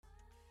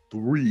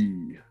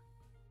Three,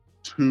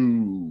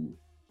 two,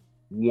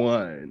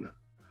 one.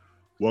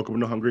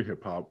 Welcome to Hungry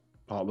Hip Hop,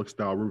 potluck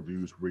style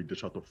reviews where we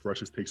dish out the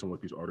freshest takes on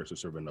what these artists are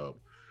serving up.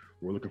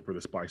 We're looking for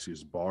the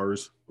spiciest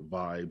bars,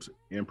 vibes,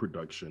 and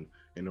production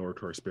in order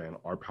to expand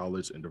our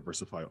palettes and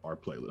diversify our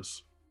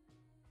playlists.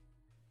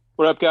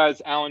 What up, guys?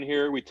 Alan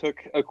here. We took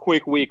a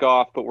quick week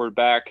off, but we're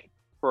back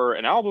for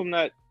an album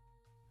that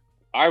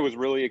I was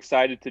really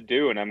excited to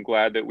do, and I'm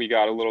glad that we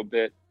got a little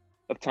bit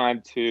of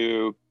time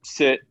to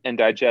sit and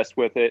digest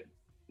with it.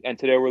 And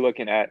today we're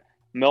looking at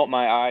Melt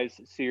My Eyes,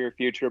 See Your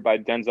Future by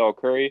Denzel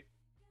Curry.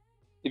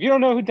 If you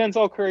don't know who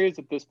Denzel Curry is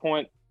at this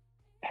point,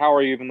 how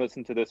are you even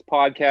listening to this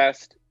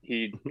podcast?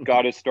 He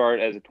got his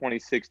start as a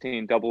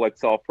 2016 Double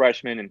XL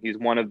freshman, and he's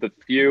one of the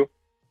few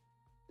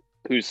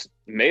who's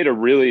made a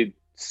really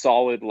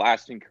solid,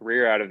 lasting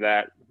career out of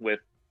that with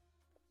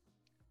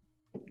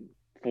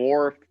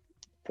four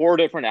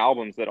different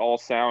albums that all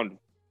sound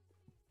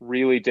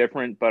really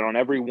different, but on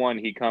every one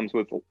he comes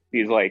with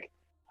these like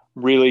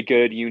really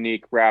good,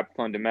 unique rap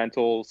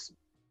fundamentals.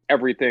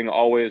 Everything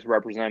always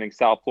representing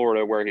South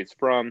Florida, where he's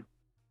from,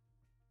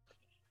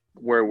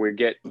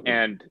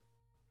 and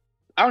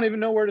I don't even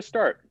know where to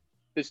start.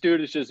 This dude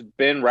has just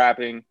been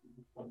rapping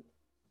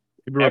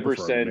ever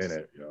since,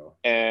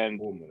 and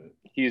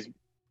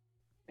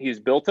he's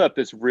built up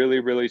this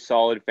really, really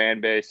solid fan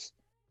base.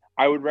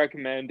 I would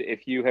recommend,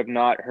 if you have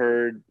not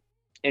heard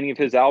any of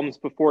his albums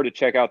before, to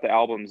check out the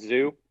album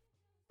Zoo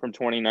from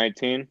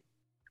 2019,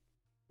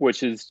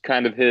 which is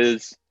kind of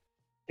his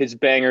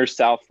banger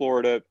South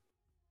Florida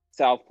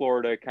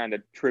kind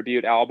of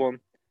tribute album.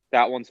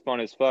 That one's fun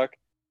as fuck.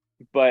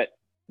 But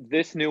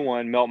this new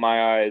one, Melt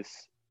My Eyes,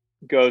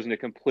 goes in a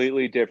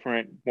completely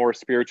different, more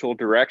spiritual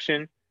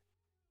direction.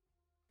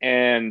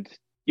 And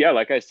yeah,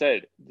 like I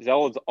said,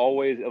 Zell is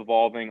always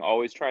evolving,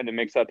 always trying to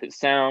mix up his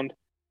sound.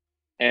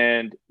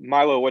 And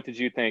Milo, what did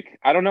you think?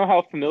 I don't know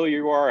how familiar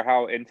you are or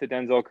how into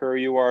Denzel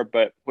Curry you are,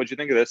 but what did you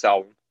think of this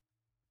album?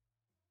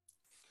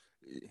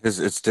 It's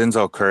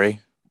Denzel Curry.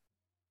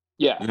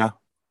 Yeah.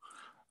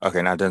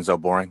 Okay, not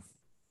Denzel Boring.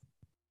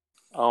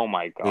 Oh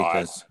my God.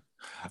 Because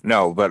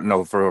no,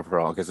 for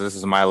real, because this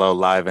is Milo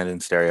live and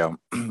in stereo.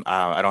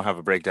 I don't have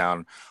a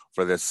breakdown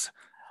for this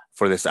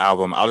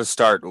album. I'll just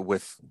start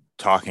with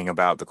talking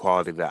about the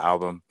quality of the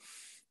album.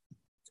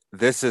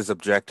 This is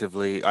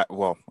objectively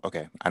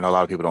okay. I know a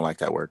lot of people don't like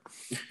that word.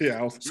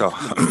 Yeah.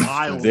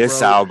 Wild, this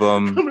bro.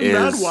 Album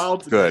is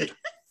good.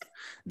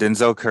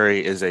 Denzel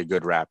Curry is a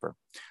good rapper.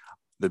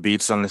 The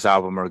beats on this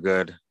album are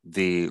good.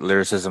 The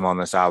lyricism on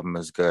this album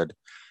is good.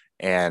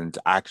 And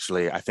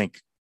actually, I think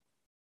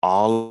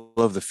all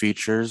of the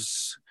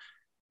features,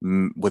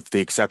 with the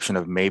exception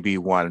of maybe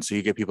one. So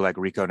you get people like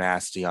Rico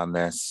Nasty on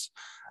this.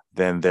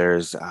 Then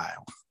there's,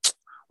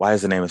 why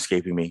is the name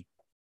escaping me?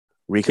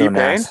 Rico T-Pain?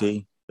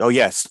 Nasty. Oh,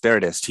 yes, there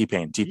it is.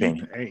 T-Pain.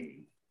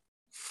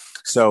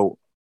 So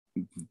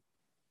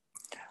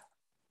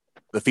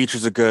the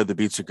features are good. The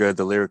beats are good.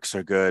 The lyrics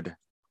are good.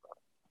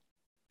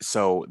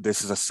 So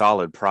this is a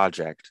solid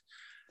project.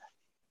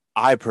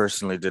 I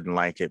personally didn't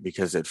like it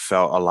because it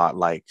felt a lot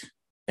like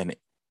an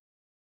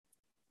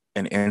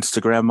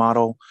Instagram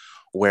model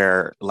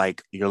where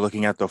like you're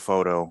looking at the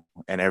photo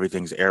and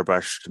everything's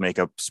airbrushed,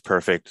 makeup's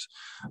perfect.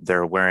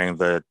 They're wearing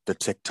the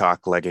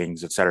TikTok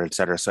leggings, et cetera, et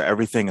cetera. So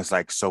everything is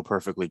like so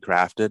perfectly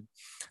crafted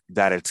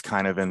that it's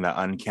kind of in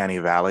the uncanny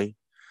valley.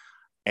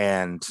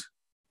 And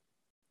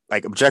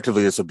like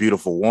objectively, it's a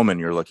beautiful woman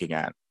you're looking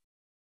at,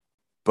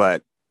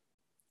 but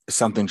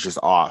something's just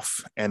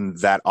off. And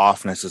that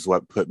offness is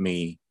what put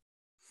me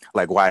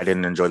like why I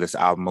didn't enjoy this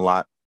album a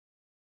lot.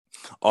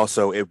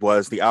 Also,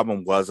 the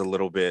album was a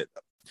little bit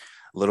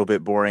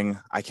boring.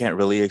 I can't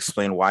really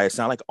explain why. It's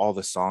not like all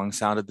the songs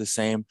sounded the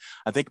same.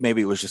 I think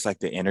maybe it was just like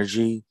the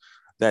energy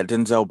that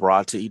Denzel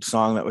brought to each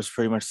song that was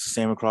pretty much the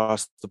same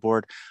across the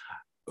board.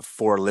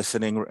 For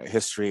listening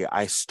history,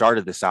 I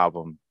started this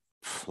album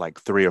like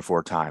 3 or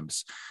 4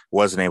 times,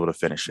 wasn't able to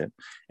finish it.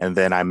 And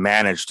then I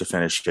managed to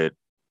finish it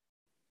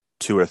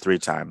 2 or 3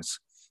 times.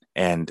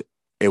 And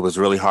it was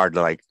really hard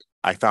to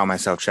I found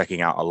myself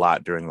checking out a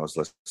lot during those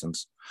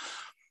listens.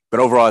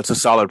 But overall, it's a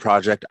solid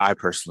project. I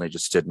personally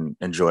just didn't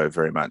enjoy it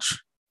very much.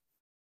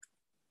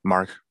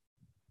 Mark?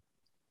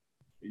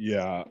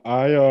 Yeah,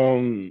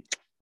 I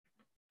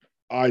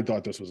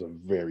thought this was a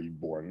very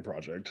boring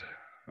project,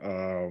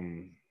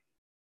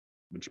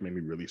 which made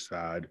me really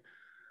sad.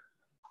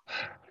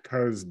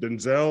 Because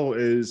Denzel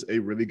is a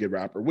really good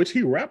rapper, which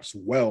he raps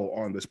well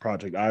on this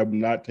project. I'm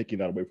not taking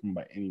that away from him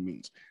by any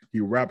means.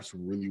 He raps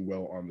really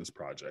well on this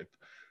project.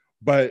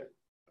 But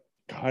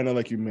kind of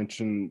like you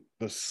mentioned,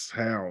 the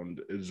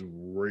sound is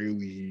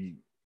really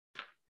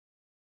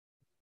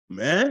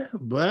meh,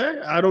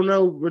 but I don't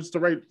know what's the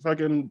right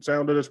fucking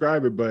sound to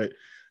describe it, but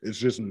it's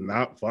just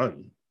not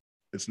fun.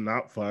 It's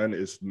not fun.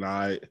 It's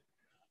not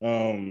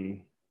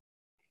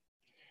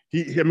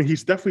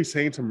he's definitely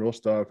saying some real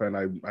stuff, and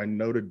I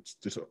noted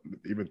just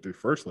even through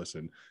first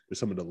listen to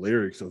some of the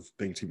lyrics of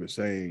things he was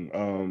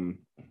saying.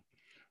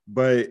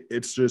 But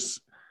it's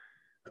just,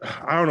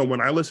 I don't know,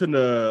 when I listen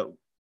to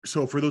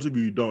So for those of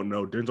you who don't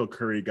know, Denzel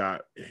Curry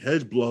got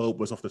his blow up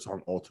was off the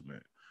song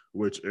Ultimate,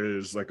 which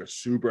is like a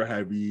super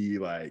heavy,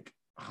 like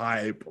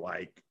hype,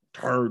 like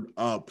turned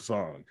up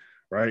song,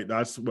 right?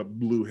 That's what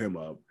blew him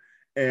up.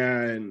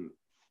 And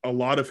a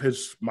lot of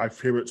my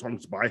favorite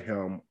songs by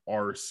him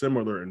are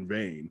similar in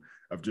vein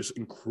of just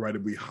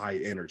incredibly high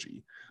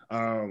energy.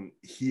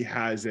 He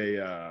has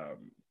a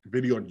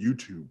video on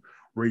YouTube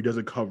where he does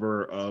a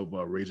cover of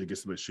a Rage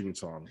Against the Machine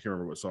song. I can't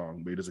remember what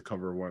song, but he does a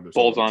cover of one of their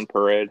songs. Bulls on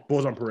Parade.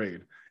 Bulls on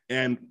Parade.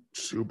 And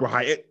super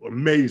high,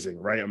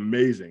 amazing, right?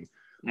 Amazing.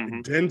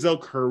 Mm-hmm.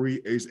 Denzel Curry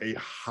is a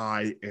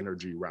high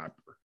energy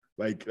rapper.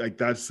 Like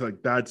that's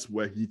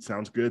what he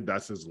sounds good.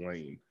 That's his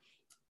lane.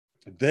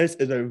 This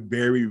is a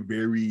very,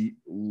 very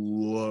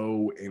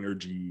low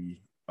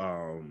energy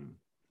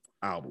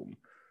album.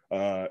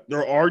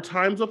 There are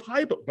times of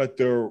hype, but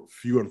they're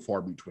few and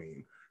far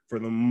between. For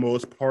the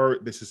most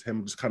part, this is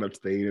him just kind of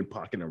staying in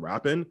pocket and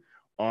rapping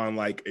on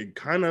like a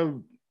kind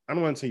of, I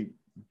don't want to say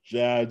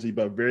jazzy,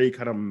 but very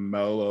kind of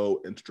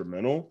mellow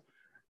instrumental.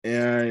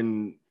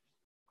 And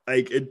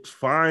like it's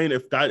fine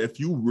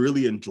if you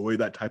really enjoy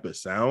that type of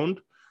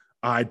sound.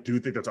 I do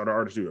think that's other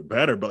artists do it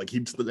better, but like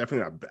he's definitely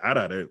not bad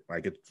at it.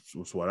 Like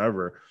it's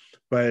whatever.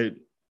 But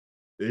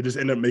they just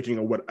end up making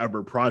a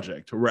whatever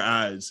project.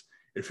 Whereas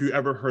if you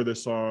ever heard the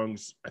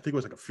songs, I think it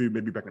was like a few,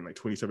 maybe back in like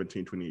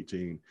 2017,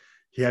 2018,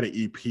 he had an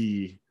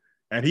EP.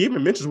 And he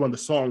even mentions one of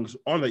the songs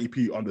on the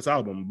EP on this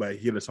album, but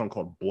he had a song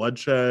called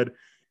Bloodshed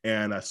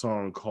and a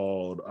song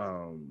called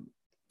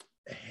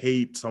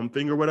Hate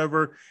Something or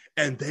whatever.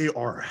 And they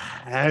are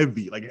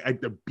heavy. Like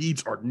the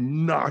beats are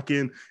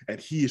knocking and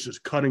he is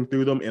just cutting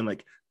through them. And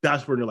like,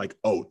 that's where you're like,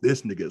 oh,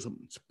 this nigga is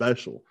something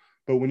special.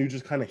 But when you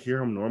just kind of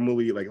hear him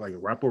normally, like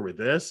rap over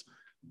this,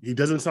 he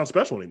doesn't sound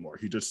special anymore.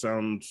 He just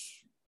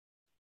sounds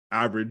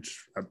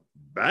average at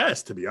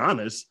best, to be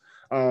honest.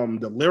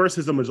 The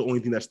lyricism is the only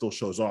thing that still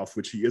shows off,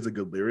 which he is a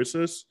good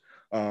lyricist.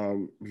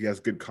 He has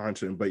good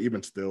content, but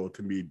even still,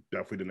 to me,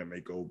 definitely didn't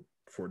make go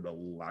for the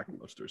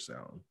lackluster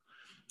sound.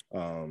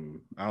 I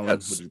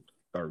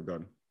don't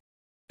know.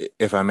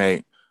 If I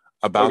may,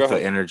 about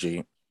the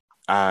energy,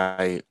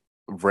 I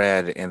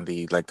read in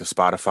the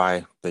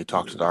Spotify, they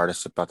talked to the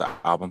artist about the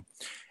album,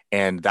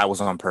 and that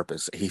was on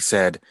purpose. He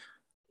said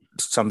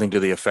something to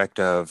the effect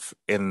of,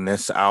 in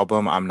this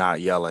album, I'm not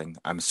yelling,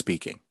 I'm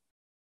speaking.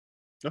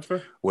 That's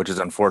fair. Which is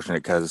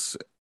unfortunate because,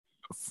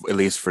 at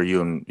least for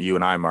you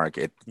and I, Mark,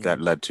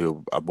 that led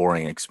to a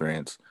boring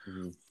experience.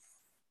 Mm-hmm.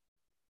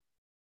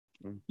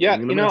 Yeah,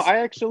 I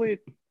actually,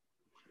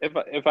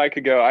 if I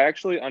could go, I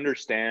actually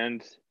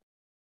understand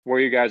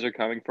where you guys are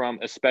coming from,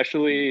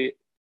 especially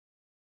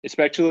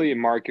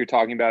Mark. You're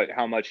talking about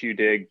how much you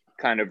dig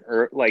kind of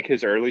like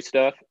his early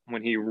stuff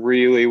when he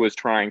really was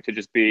trying to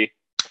just be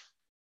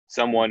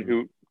someone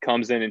who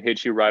comes in and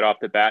hits you right off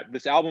the bat.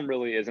 This album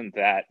really isn't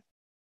that.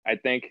 I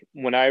think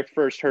when I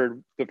first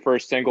heard the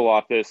first single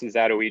off this is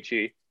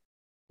Zatoichi,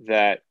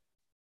 that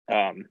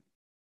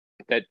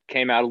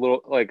came out a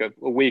little like a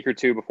week or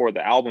two before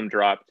the album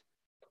dropped,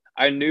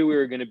 I knew we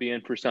were going to be in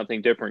for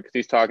something different because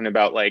he's talking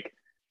about like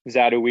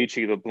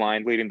Zatoichi, the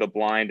blind leading the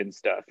blind and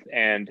stuff.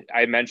 And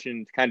I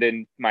mentioned kind of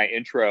in my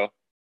intro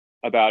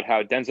about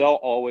how Denzel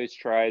always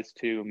tries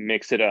to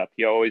mix it up.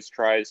 He always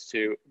tries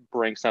to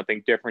bring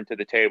something different to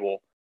the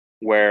table,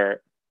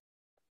 where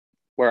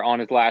on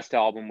his last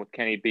album with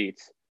Kenny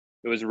Beats,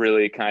 it was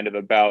really kind of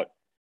about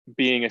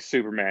being a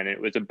Superman. It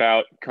was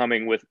about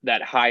coming with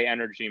that high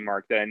energy,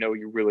 Mark, that I know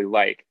you really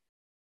like.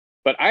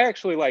 But I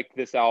actually liked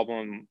this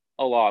album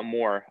a lot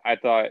more. I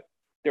thought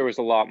there was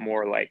a lot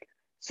more like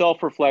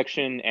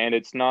self-reflection, and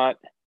it's not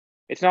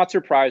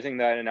surprising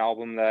that an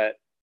album that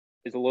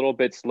is a little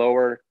bit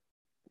slower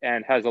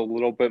and has a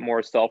little bit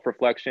more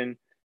self-reflection,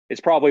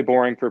 it's probably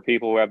boring for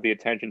people who have the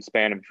attention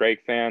span of Drake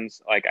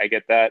fans. Like, I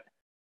get that.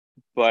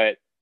 But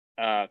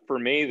for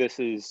me, this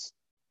is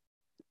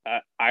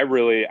I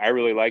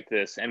really like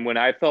this. And when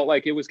I felt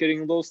like it was getting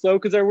a little slow,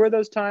 because there were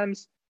those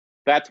times,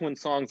 that's when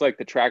songs like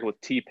the track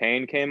with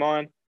T-Pain came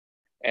on.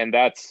 And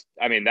that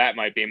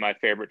might be my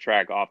favorite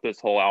track off this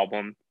whole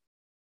album.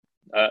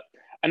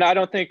 And I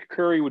don't think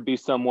Curry would be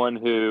someone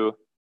who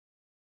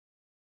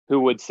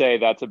would say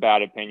that's a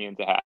bad opinion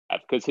to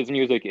have, because his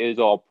music is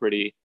all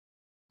pretty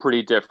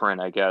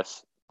different, I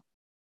guess.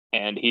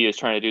 And he is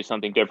trying to do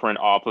something different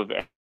off of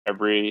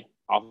every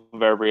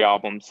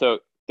album. So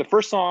the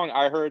first song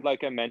I heard,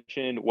 like I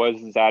mentioned, was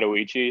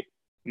Zatoichi.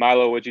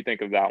 Milo, what'd you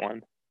think of that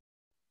one?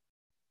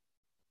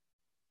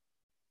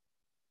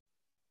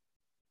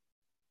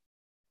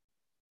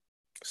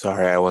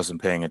 Sorry, I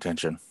wasn't paying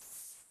attention.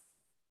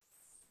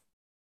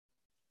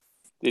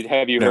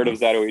 Have you heard of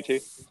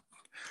Zatoichi?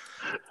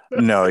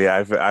 No, yeah,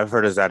 I've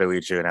heard of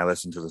Zatoichi, and I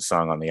listened to the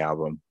song on the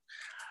album.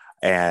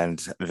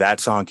 And that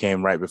song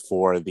came right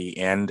before the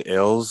end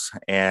Ills.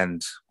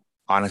 And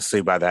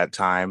honestly, by that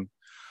time,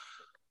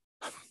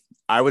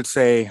 I would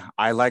say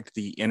I liked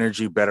the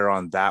energy better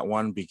on that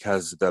one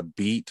because the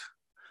beat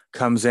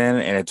comes in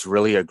and it's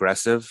really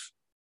aggressive.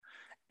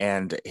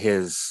 And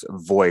his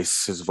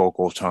voice, his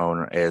vocal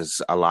tone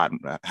has a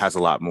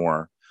lot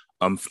more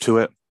oomph to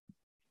it.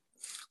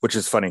 which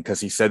is funny because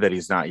he said that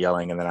he's not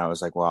yelling. And then I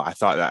was like, well,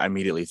 I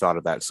immediately thought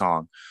of that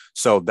song.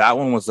 So that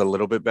one was a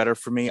little bit better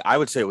for me. I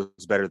would say it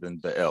was better than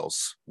The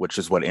Ills, which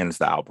is what ends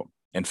the album.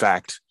 In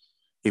fact,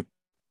 he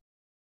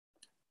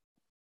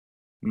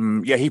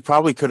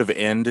probably could have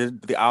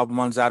ended the album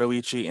on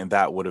Zatoichi, and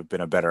that would have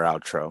been a better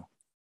outro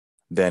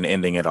than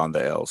ending it on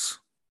The Ills.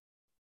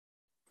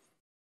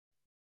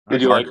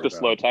 Did you like the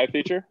slow tie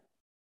feature?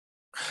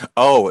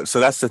 Oh,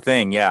 so that's the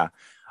thing. Yeah,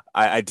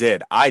 I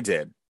did. I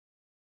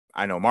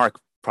know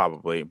Mark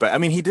probably, but I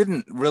mean, he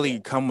didn't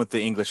really come with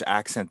the English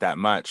accent that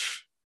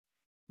much,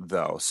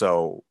 though.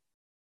 So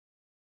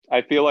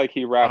I feel like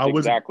he rapped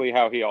exactly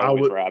how he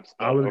always raps.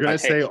 I was gonna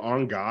say,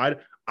 on God,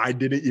 I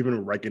didn't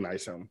even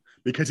recognize him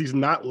because he's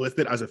not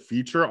listed as a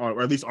feature on,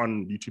 or at least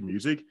on YouTube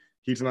Music,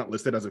 he's not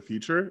listed as a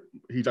feature.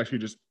 He's actually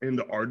just in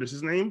the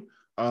artist's name.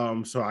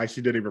 So I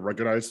actually didn't even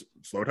recognize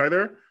Slow Tie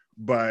there,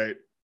 but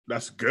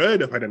that's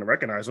good if I didn't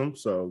recognize him.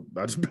 So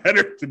that's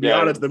better, to be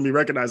honest, than me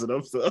recognizing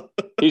him. So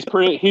he's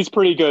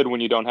pretty good when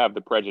you don't have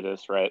the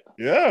prejudice, right?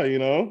 Yeah, you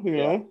know.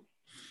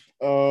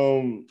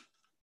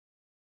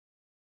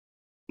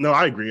 No,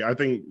 I agree. I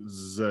think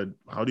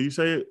how do you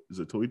say it?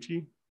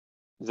 Zatoichi?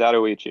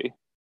 Zatoichi.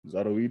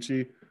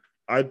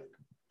 I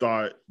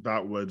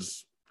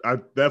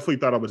definitely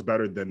thought it was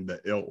better than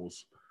The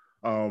Ills.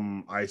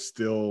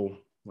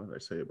 What did I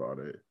say about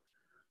it?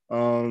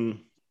 I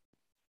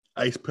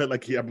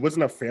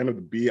wasn't a fan of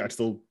the beat. I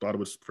still thought it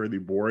was pretty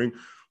boring,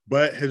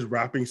 but his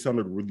rapping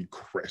sounded really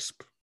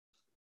crisp.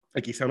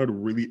 Like he sounded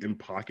really in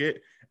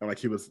pocket, and like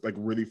he was like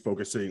really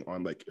focusing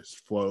on like his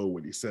flow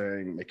when he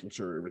sang, making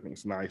sure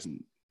everything's nice,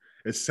 and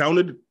it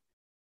sounded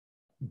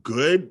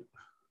good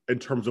in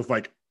terms of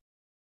like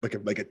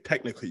a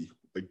technically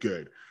like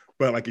good,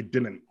 but like it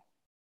didn't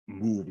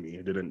move me.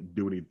 It didn't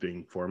do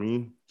anything for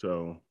me.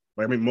 So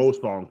I mean,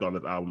 most songs on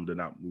this album did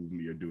not move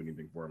me or do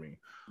anything for me.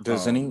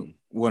 Does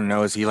anyone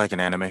know, is he like an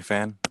anime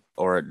fan,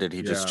 or did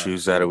he just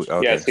choose that?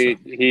 Okay, yes,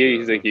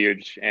 he's a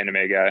huge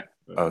anime guy.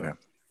 Okay.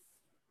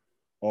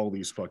 All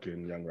these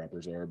fucking young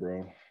rappers are,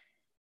 bro.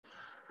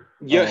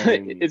 Yeah,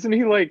 isn't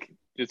he like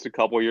just a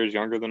couple years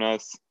younger than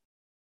us?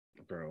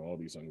 Bro, all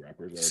these young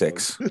rappers are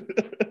 6.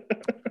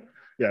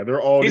 Yeah,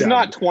 they're all. He's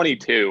not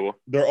 22.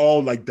 They're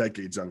all like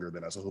decades younger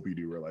than us. I hope you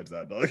do realize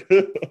that, dog.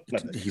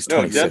 He's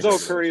 26.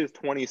 Denzel Curry is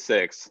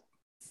 26.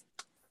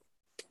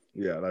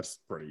 Yeah, that's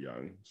pretty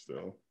young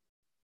still.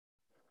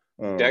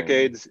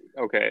 Decades.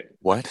 Okay.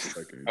 What?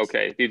 Decades.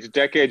 Okay, he's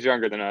decades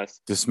younger than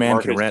us. This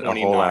man can rent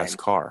 29. A whole ass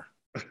car.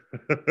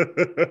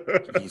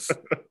 He's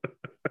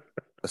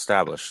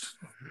established.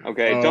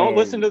 Okay, don't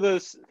listen to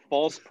this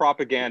false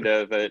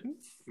propaganda that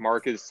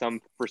Mark is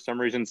for some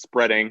reason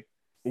spreading.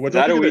 What's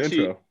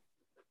Zatoichi?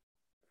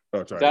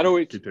 Oh, sorry.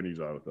 Zatoichi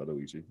continues on with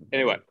Zatoichi.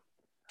 Anyway,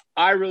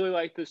 I really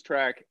like this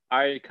track.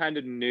 I kind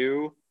of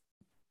knew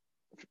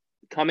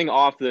coming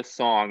off this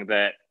song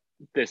that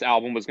this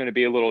album was going to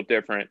be a little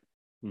different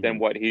than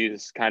what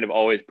he's kind of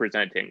always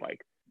presenting.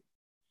 Like,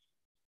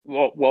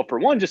 well, for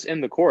one, just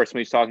in the chorus when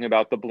he's talking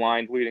about the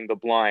blind leading the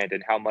blind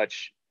and how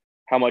much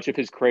of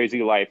his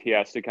crazy life he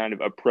has to kind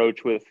of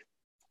approach with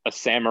a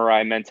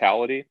samurai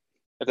mentality,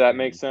 if that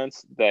makes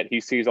sense, that he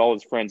sees all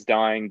his friends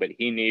dying, but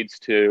he needs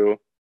to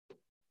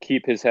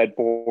keep his head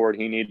forward.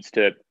 He needs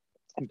to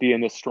be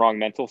in this strong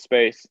mental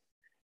space.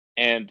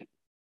 And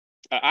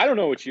I don't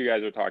know what you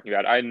guys are talking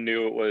about. I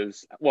knew it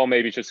was, well,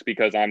 maybe just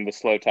because I'm the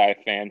Slow Tie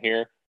fan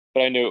here,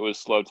 but I knew it was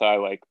Slow Tie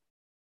like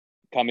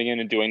coming in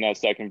and doing that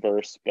second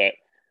verse. But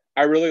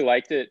I really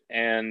liked it.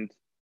 And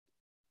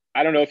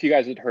I don't know if you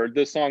guys had heard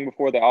this song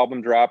before the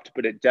album dropped,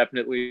 but it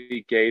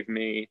definitely gave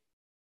me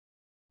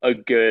a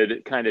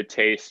good kind of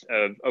taste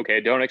of,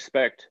 okay, don't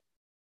expect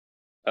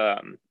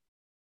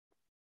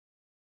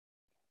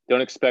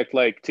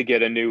like to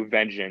get a new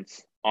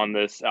Vengeance on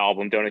this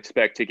album. Don't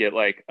expect to get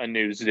like a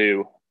new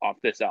Zoo off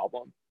this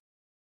album.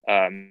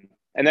 And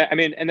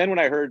then when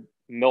I heard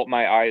Melt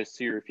My Eyes,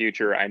 See Your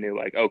Future, I knew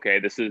like, okay,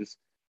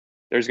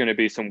 there's going to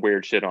be some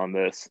weird shit on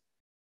this.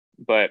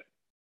 But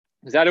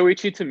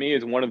Zatoichi to me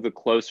is one of the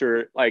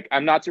closer, like,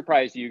 I'm not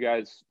surprised you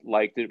guys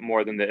liked it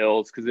more than The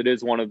Ills because it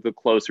is one of the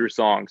closer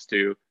songs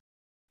to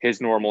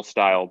his normal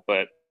style.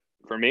 But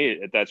for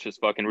me, that's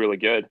just fucking really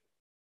good.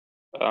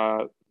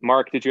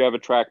 Mark, did you have a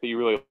track that you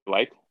really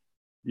liked?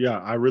 Yeah,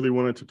 I really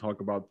wanted to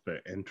talk about the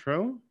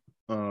intro.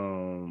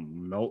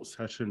 Melt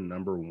Session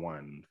number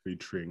 1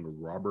 featuring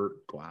Robert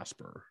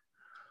Glasper.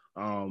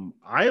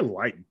 I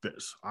like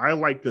this. I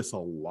like this a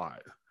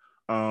lot.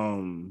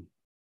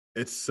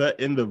 It's set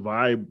in the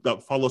vibe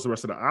that follows the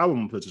rest of the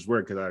album, which is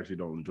weird because I actually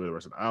don't enjoy the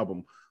rest of the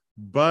album.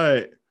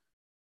 But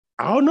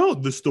I don't know,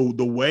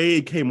 the way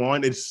it came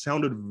on, it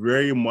sounded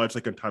very much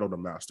like Entitled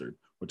and Mastered,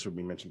 which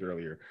we mentioned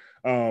earlier.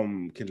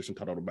 Kendrick's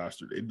Entitled and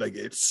Mastered.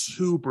 It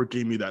super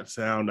gave me that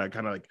sound, that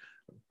kind of like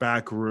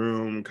back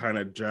room kind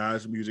of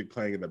jazz music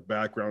playing in the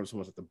background.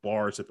 Someone's at the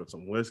bar sipping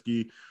some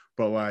whiskey,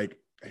 but like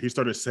he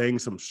started saying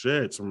some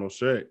real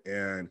shit,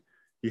 and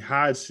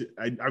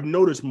I've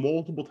noticed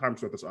multiple times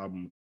throughout this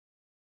album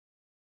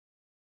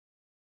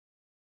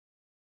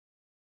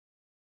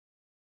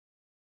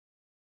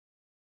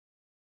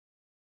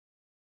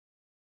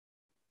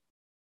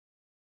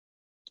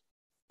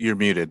You're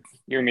muted.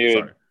 You're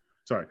muted.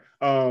 Sorry.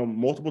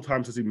 Multiple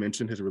times has he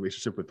mentioned his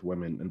relationship with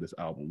women in this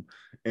album,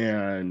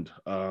 and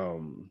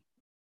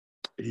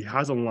he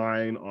has a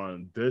line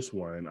on this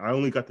one. I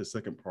only got the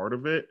second part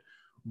of it,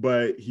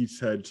 but he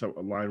said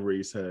a line where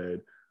he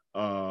said,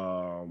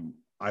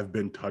 "I've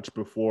been touched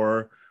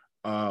before,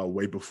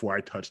 way before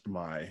I touched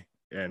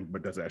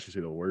but doesn't actually say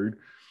the word."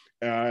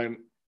 And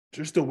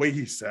just the way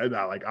he said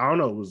that, like, I don't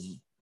know, it was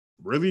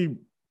really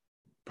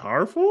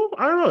powerful.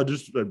 I don't know,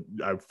 just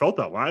I felt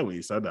that line when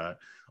he said that.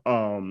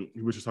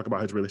 He was just talking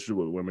about his relationship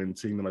with women,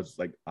 seeing them as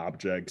like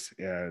objects,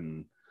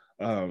 and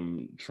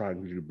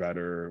trying to do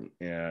better.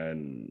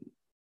 And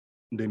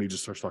then he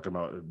just starts talking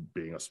about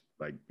being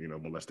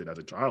molested as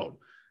a child.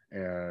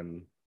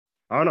 And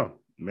I don't know,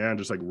 man,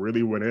 just like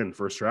really went in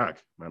first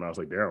track. Man, I was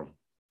like, damn,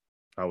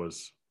 I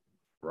was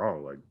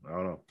wrong. Like, I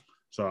don't know.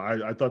 So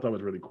I thought that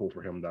was really cool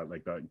for him, that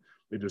like that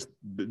it just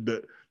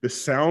the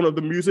sound of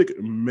the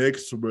music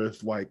mixed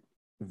with like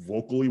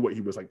vocally what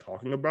he was like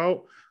talking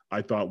about,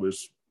 I thought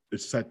it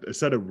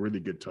set a really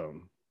good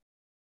tone.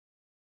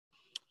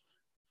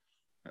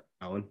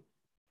 Alan?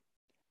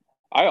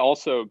 I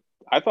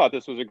thought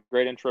this was a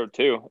great intro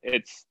too.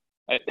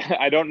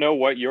 I don't know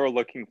what you're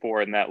looking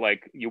for in that,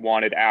 like, you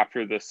wanted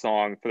after this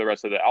song for the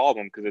rest of the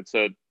album, because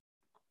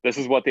this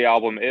is what the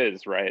album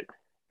is, right?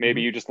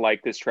 Maybe you just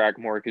like this track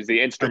more because the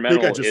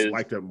instrumental I just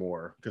liked it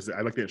more because I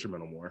like the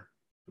instrumental more.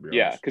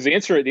 Yeah, because the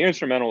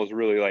instrumental is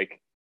really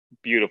like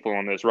beautiful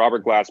on this.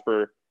 Robert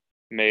Glasper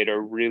made a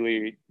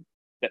really,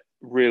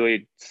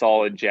 really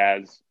solid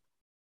jazz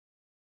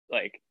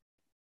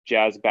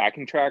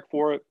backing track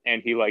for it,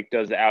 and he like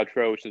does the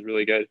outro, which is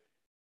really good.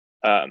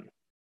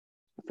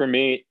 For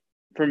me,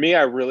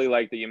 I really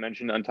like that you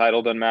mentioned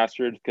Untitled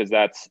Unmastered, because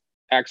that's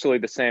actually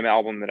the same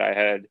album that I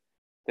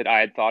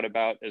had thought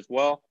about as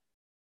well.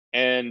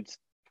 And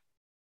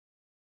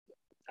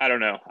I don't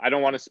know, I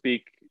don't want to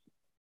speak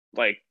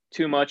like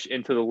too much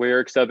into the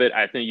lyrics of it.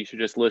 I think you should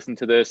just listen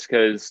to this,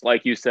 because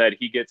like you said,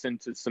 he gets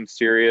into some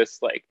serious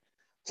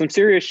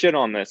shit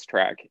on this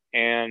track,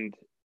 and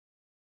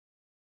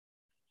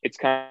it's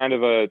kind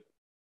of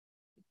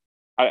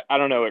I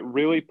don't know, it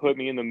really put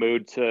me in the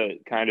mood to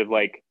kind of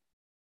like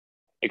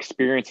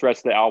experience the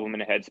rest of the album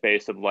in a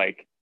headspace of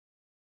like,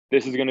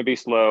 this is going to be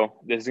slow,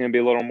 this is going to be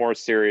a little more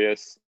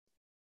serious,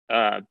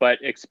 but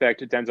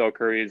expect Denzel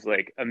Curry's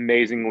like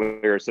amazing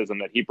lyricism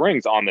that he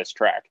brings on this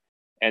track.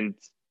 And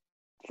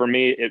for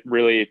me, it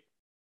really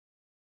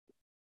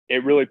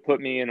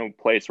put me in a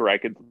place where I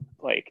could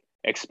like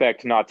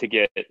expect not to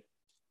get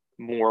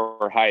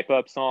more hype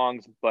up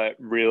songs, but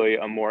really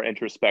a more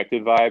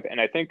introspective vibe.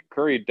 And I think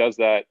Curry does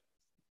that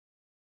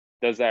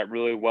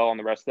really well on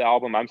the rest of the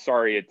album. I'm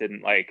sorry it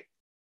didn't, like,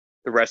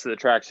 the rest of the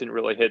tracks didn't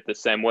really hit the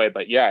same way,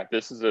 but yeah,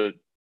 this is a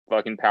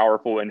fucking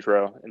powerful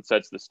intro and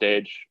sets the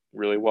stage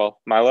really well.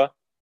 Mila?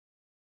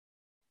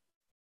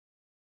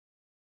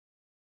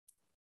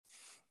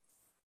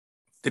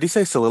 Did he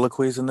say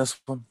soliloquies in this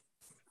one?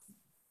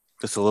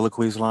 The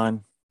soliloquies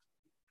line?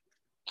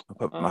 I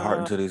put my heart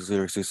into these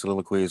lyrics, these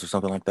soliloquies, or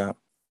something like that.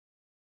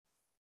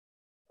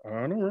 I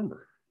don't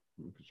remember.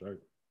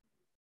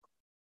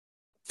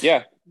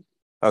 Yeah.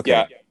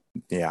 Okay.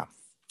 Yeah.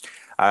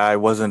 I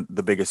wasn't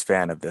the biggest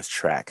fan of this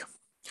track.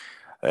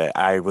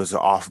 I was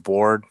off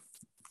board,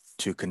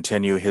 to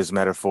continue his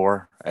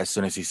metaphor, as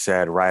soon as he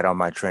said, right on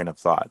my train of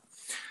thought.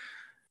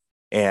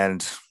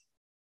 And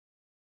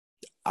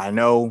I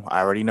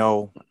already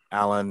know,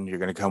 Alan, you're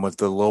going to come with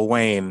the Lil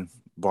Wayne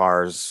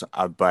bars,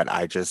 but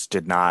I just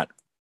did not.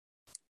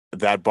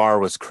 That bar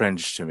was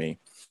cringe to me.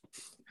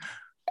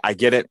 I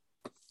get it,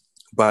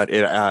 but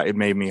it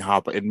made me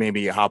hop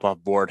off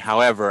board.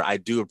 However, I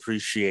do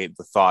appreciate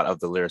the thought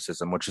of the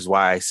lyricism, which is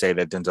why I say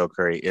that Denzel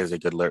Curry is a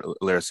good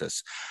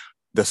lyricist.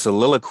 The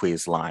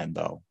soliloquies line,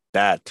 though,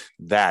 that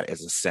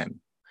is a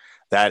sin.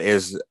 That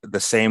is the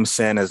same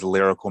sin as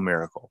Lyrical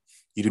Miracle.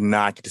 You do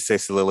not get to say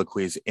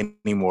soliloquies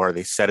anymore.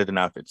 They said it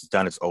enough. It's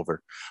done. It's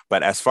over.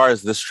 But as far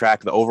as this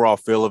track, the overall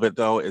feel of it,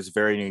 though, is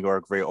very New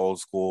York, very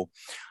old school.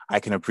 I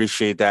can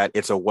appreciate that.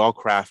 It's a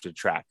well-crafted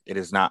track. It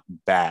is not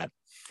bad.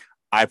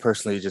 I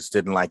personally just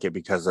didn't like it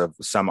because of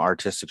some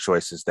artistic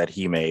choices that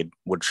he made,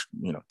 which,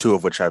 two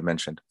of which I've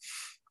mentioned.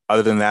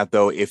 Other than that,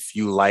 though, if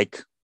you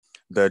like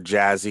the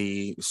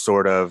jazzy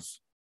sort of,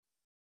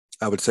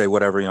 I would say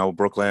whatever,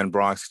 Brooklyn,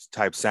 Bronx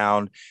type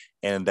sound,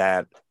 and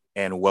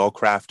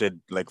well-crafted,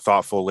 like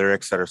thoughtful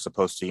lyrics that are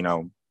supposed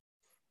to,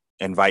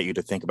 invite you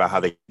to think about how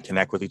they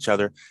connect with each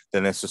other,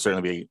 then this will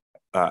certainly be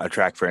a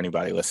track for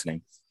anybody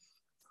listening.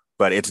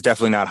 But it's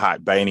definitely not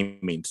hot by any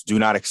means. Do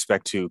not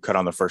expect to cut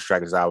on the first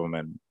track of this album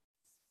and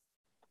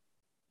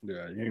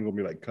yeah, you ain't gonna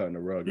be like cutting the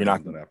rug. You're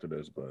not after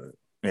this, but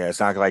yeah, it's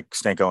not like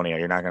Stankonia.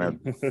 You're not gonna.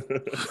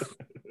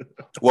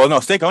 Well, no,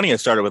 Stankonia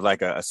started with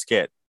like a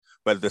skit,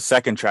 but the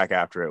second track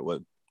after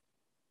it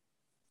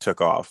took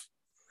off.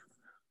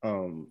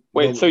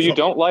 Wait, so you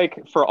don't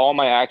like "For All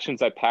My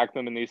Actions, I Pack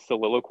Them in These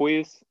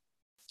Soliloquies"?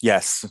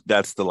 Yes,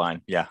 that's the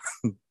line. Yeah,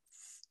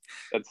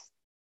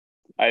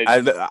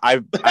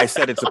 I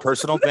said it's a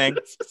personal thing.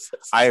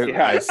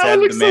 I said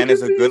the man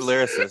is a good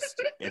lyricist.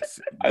 It's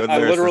good I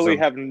literally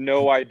have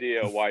no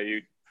idea why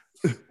you.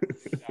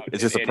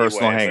 It's just a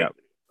personal hang-up.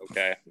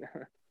 Okay.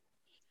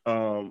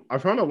 I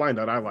found a line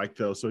that I liked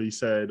though. So he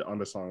said on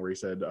the song where he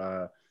said,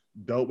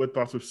 "Dealt with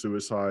thoughts of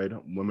suicide,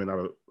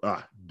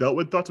 dealt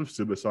with thoughts of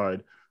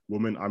suicide,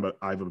 woman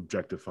I've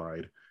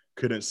objectified.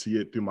 Couldn't see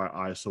it through my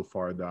eyes so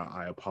far that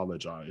I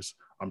apologize.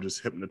 I'm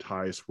just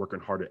hypnotized, working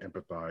hard to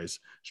empathize,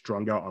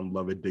 strung out on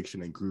love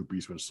addiction and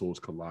groupies when souls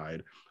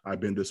collide.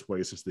 I've been this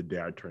way since the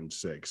day I turned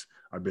 6.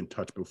 I've been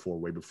touched before,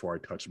 way before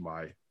I touched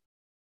my."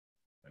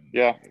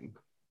 And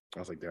I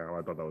was like, damn,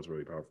 I thought that was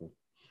really powerful.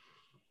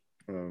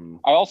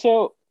 I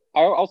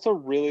also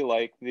really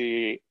like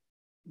the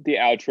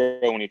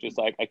outro when he's just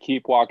like, I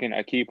keep walking,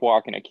 I keep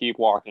walking, I keep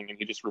walking, and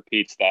he just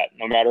repeats that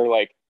no matter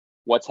like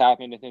what's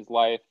happened in his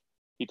life.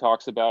 He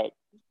talks about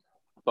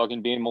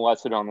fucking being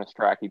molested on this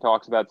track. He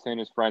talks about seeing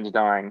his friends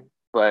dying,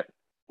 but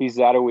he's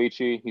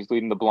Zatoichi. He's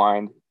leading the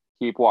blind.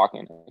 Keep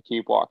walking. I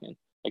keep walking.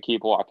 I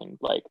keep walking.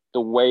 Like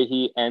the way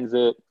he ends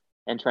it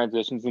and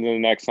transitions into the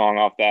next song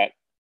off that,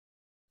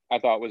 I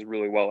thought was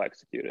really well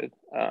executed.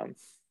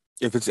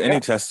 If it's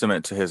any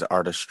testament to his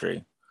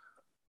artistry,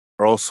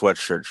 Earl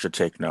Sweatshirt should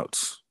take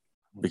notes,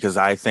 because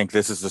I think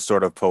this is the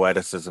sort of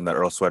poeticism that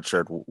Earl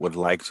Sweatshirt would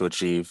like to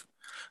achieve,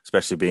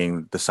 especially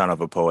being the son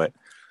of a poet.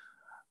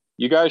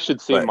 You guys should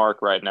see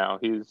Mark right now.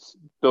 He's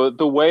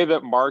the way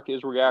that Mark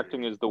is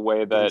reacting is the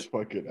way that this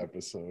fucking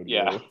episode.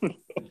 Yeah,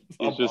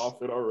 I'm just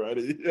off it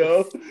already.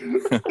 Yo,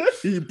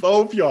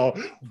 both y'all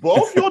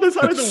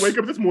decided to wake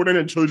up this morning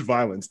and choose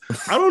violence.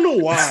 I don't know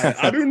why.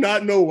 I do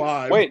not know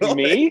why. Wait,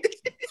 me?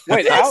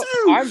 Wait, how?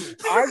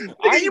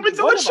 You've been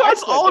throwing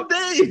shots all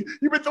day.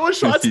 You've been throwing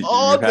shots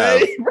all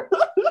day.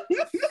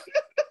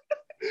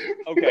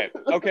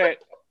 Okay.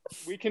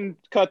 We can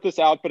cut this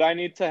out, but I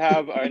need to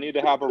have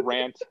a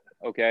rant.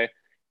 Okay.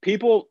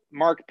 People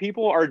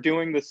are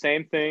doing the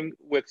same thing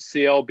with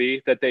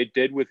CLB that they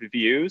did with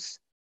Views.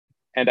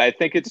 And I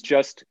think it's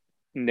just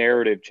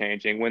narrative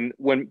changing.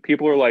 When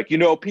people are like,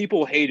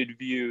 people hated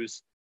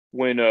Views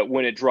when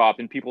it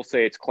dropped and people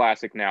say it's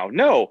classic now.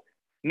 No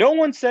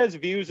one says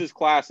Views is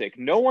classic.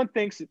 No one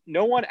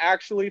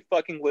actually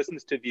fucking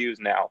listens to Views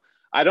now.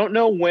 I don't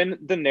know when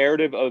the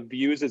narrative of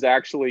Views is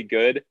actually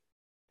good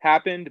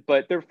happened,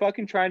 but they're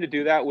fucking trying to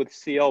do that with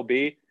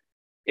CLB.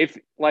 If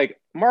like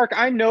Mark,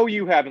 I know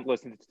you haven't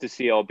listened to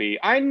CLB.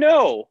 I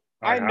know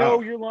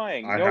you're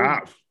lying.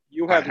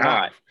 You have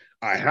not.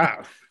 I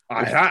have.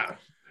 Okay.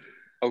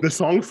 The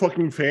song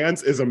 "Fucking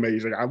Fans" is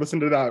amazing. I listen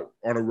to that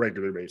on a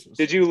regular basis.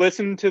 Did you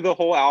listen to the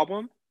whole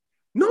album?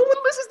 No one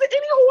listens to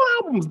any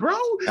whole albums, bro.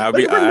 I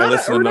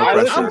listened to No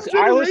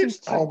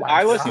Pressure.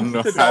 I listened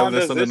to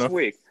Donda this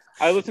week.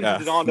 I listened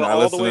to Donda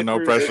all the way through. No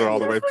Pressure all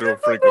the way through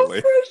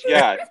frequently.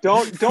 Yeah,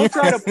 don't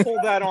try to pull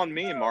that on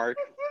me, Mark.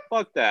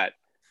 Fuck that.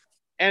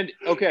 And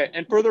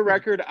for the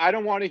record, I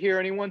don't want to hear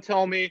anyone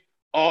tell me,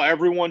 oh,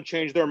 everyone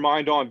changed their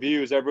mind on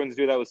Views. Everyone's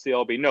doing that with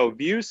CLB. No,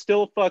 Views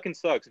still fucking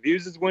sucks.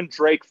 Views is when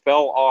Drake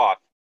fell off.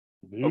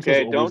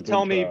 Okay, don't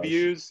tell me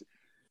Views.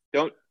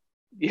 Don't.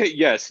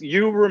 Yes,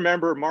 you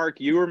remember, Mark.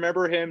 You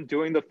remember him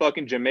doing the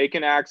fucking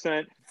Jamaican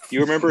accent.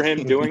 You remember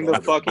him doing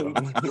the fucking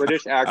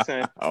British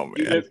accent. Oh,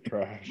 man.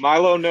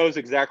 Milo knows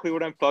exactly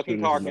what I'm fucking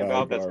talking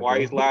about. That's why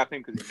he's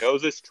laughing, because he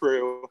knows it's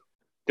true.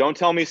 Don't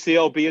tell me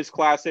CLB is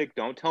classic.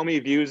 Don't tell me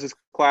Views is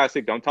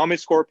classic. Don't tell me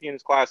Scorpion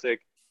is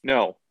classic.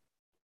 No.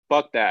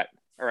 Fuck that.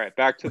 All right,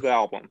 back to the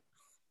album.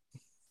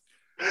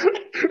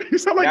 You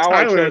sound like now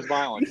Tyler. I chose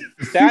violence.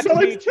 That's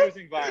me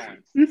choosing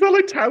violence. You sound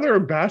like Tyler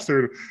and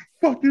Bastard.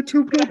 Fuck you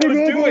too.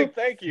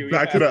 Thank you.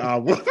 Back to the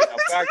album.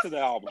 Back to the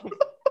album.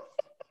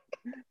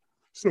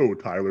 So,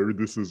 Tyler,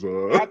 this is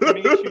That's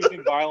me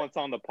choosing violence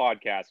on the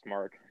podcast,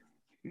 Mark.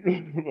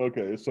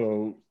 Okay,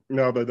 so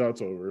now that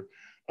that's over.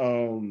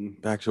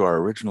 Back to our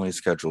originally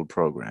scheduled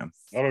program.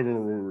 I don't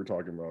remember what we were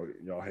talking about.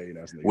 Y'all hating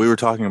ass niggas. We were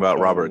talking about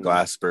Robert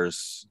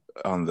Glasper's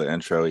on the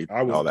intro,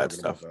 all that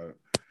stuff.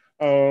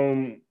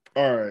 All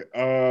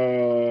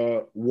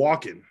right.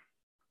 Walking.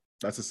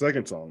 That's the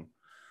second song.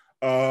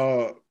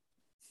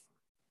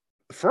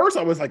 First,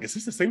 I was like, is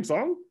this the same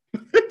song?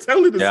 It's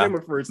totally the same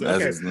at first.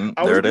 Okay.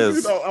 There it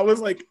is. I was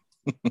like,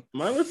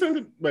 am I listening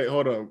to, wait,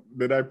 hold on.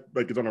 Did I,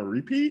 like, it's on a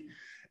repeat?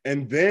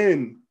 And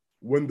then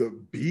when the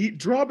beat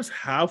drops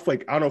I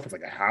don't know if it's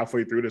like a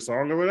halfway through the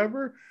song or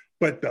whatever,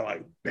 but the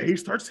like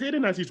bass starts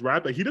hitting as he's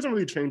rapping. He doesn't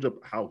really change up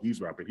how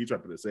he's rapping. He's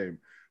rapping the same.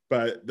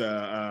 But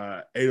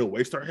the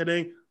 808 start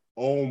hitting.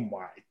 Oh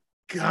my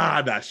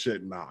God, that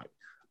shit knocked.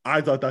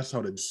 I thought that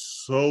sounded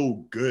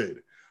so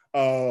good.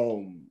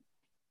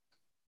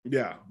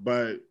 Yeah,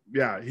 but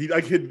yeah, he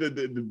like hit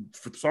the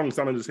song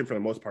sounded the same for the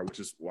most part, which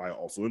is why I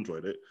also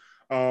enjoyed it.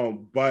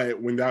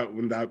 But when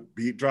that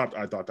beat dropped,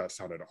 I thought that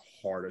sounded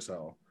hard as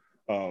hell.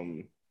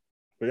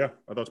 But yeah,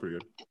 I thought it was pretty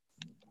good.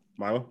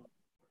 Milo?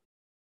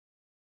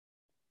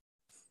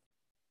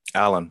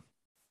 Alan,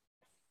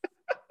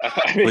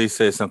 please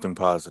say something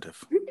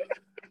positive.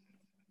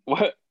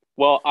 What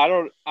Well, I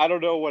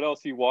don't know what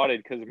else he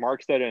wanted because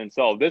Mark said it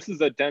himself. This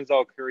is a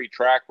Denzel Curry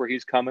track where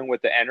he's coming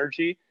with the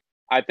energy.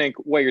 I think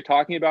what you're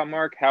talking about,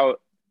 Mark, how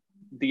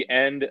the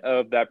end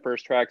of that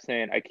first track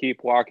saying I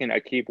keep walking,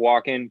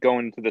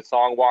 going into the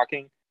song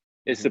walking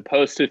is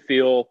supposed to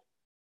feel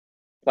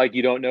like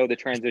you don't know the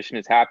transition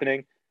is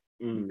happening.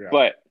 Yeah.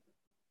 But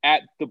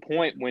at the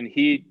point when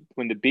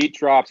the beat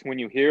drops, when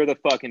you hear the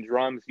fucking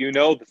drums, you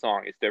know the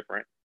song is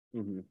different.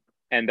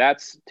 And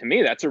that's, to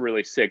me, that's a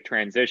really sick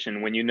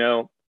transition when you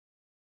know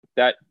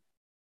that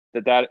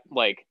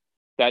like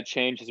that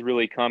change has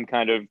really come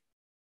kind of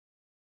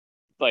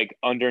like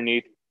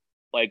underneath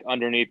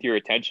your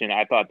attention.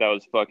 I thought that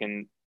was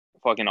fucking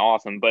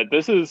awesome. But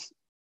this is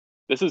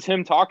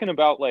him talking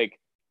about like,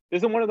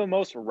 this is one of the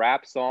most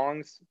rap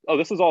songs. Oh,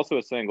 this is also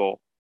a single,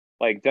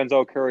 like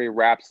Denzel Curry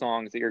rap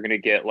songs that you're gonna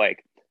get.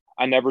 Like,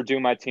 I never do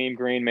my team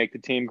green, make the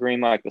team green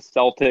like the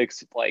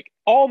Celtics. Like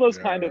all those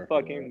kind of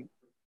fucking,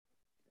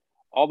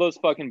 all those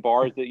fucking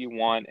bars that you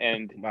want.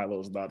 And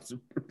Milo's not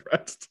super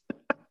impressed.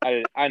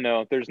 I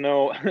know there's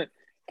no.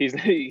 He's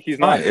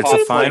not. It's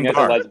a fine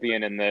bar. As a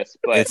lesbian in this,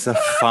 but it's a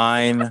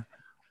fine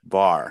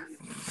bar.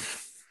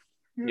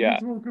 Yeah.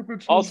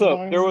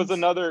 Also, there's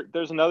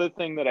another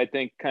thing that I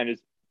think kind of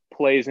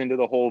plays into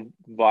the whole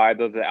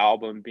vibe of the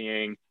album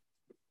being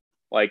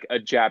like a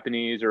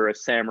Japanese or a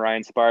samurai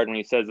inspired when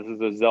he says this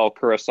is a Zell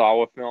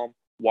Kurosawa film,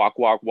 walk,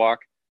 walk, walk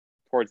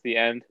towards the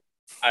end.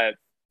 I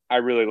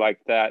really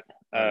like that.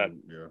 I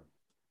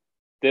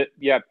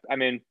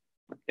mean,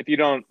 if you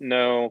don't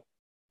know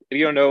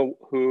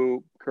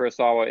who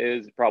Kurosawa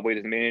is, it probably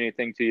doesn't mean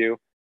anything to you,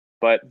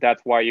 but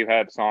that's why you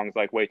have songs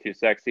like Way Too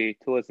Sexy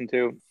to listen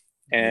to.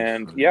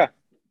 And yeah,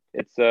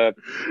 it's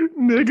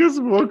niggas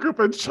woke up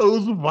and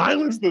chose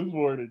violence this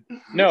morning.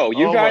 No,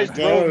 you guys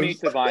drove me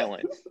to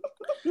violence.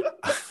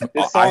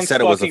 I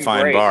said it was a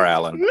fine bar,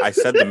 Alan. I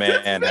said the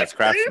man has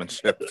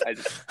craftsmanship.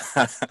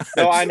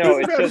 No, I know.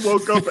 This man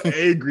woke up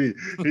angry.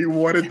 He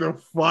wanted to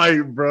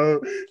fight,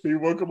 bro. He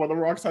woke up on the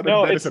wrong side of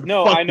the bed and said,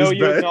 "Fuck I know this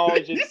you bed."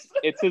 acknowledge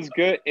it's as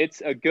good.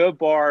 It's a good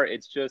bar.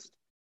 It's just,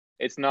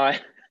 it's not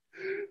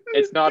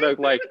a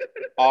like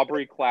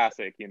Aubrey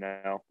classic, you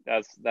know.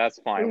 That's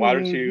fine. Why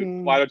don't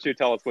you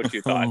tell us what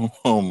you thought?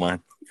 Oh my.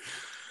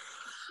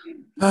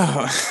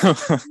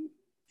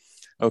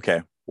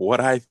 Okay, what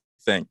I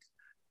think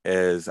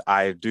is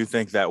I do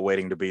think that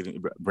waiting to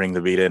bring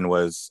the beat in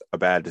was a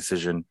bad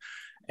decision,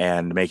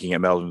 and making it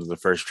meld into the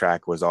first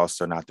track was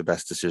also not the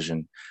best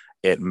decision.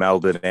 It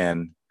melded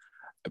in,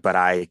 but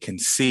I can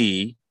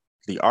see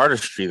the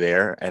artistry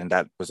there, and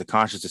that was a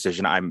conscious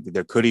decision.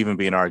 There could even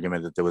be an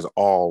argument that there was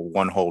all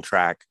one whole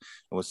track.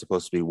 It was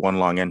supposed to be one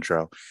long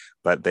intro,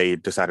 but they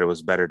decided it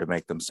was better to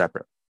make them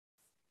separate.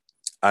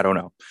 I don't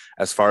know.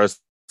 As far as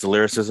the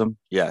lyricism,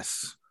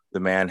 yes,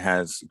 the man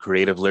has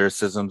creative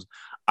lyricisms.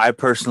 I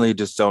personally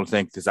just don't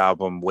think this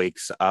album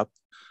wakes up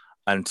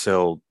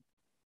until,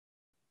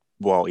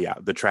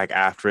 the track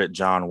after it,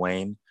 John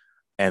Wayne,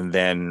 and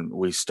then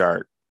we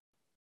start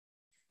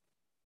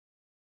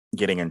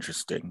getting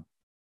interesting.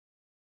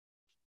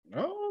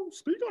 Oh,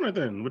 speak on it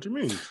then. What you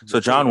mean? So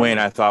John Wayne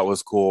I thought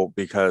was cool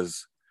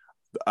because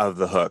of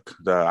the hook.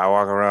 I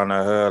walk around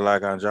the hood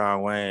like I'm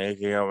John Wayne,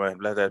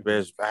 let that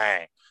bitch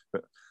bang.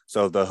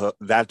 So the hook,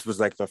 that was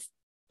like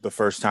the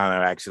first time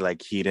I actually like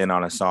keyed in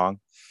on a song.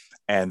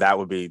 And that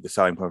would be the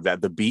selling point of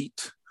that. The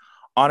beat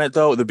on it,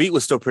 though, the beat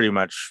was still pretty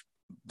much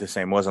the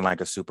same. It wasn't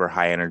like a super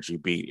high energy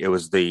beat. It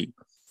was the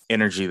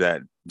energy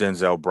that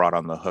Denzel brought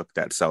on the hook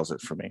that sells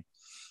it for me.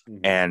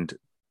 And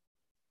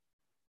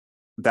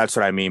that's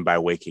what I mean by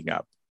waking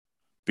up,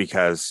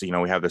 because, you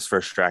know, we have this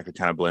first track that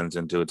kind of blends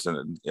into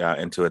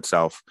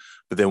itself,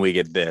 but then we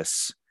get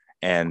this,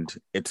 and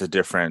it's a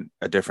different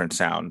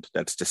sound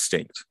that's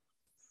distinct.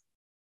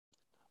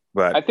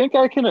 But I think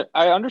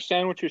I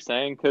understand what you're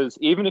saying, because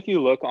even if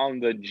you look on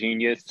the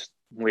Genius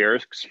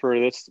lyrics for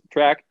this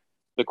track,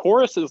 the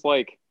chorus is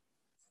like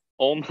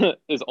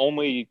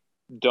only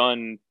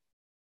done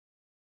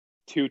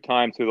 2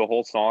 times through the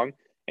whole song,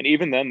 and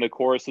even then the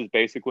chorus is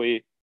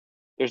basically,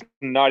 there's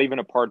not even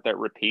a part that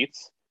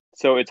repeats,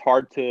 so it's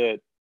hard to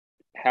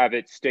have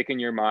it stick in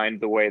your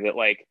mind the way that,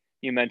 like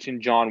you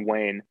mentioned, John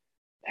Wayne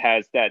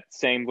has that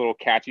same little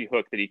catchy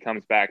hook that he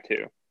comes back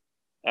to.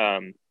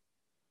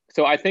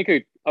 So I think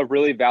a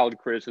really valid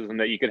criticism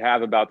that you could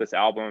have about this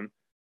album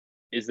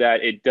is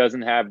that it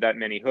doesn't have that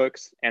many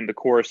hooks, and the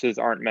choruses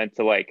aren't meant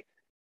to like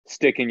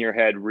stick in your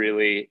head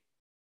really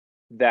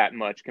that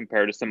much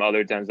compared to some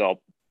other Denzel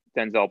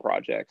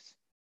projects.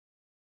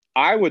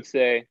 I would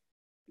say,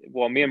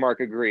 well, me and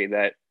Mark agree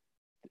that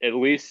at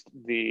least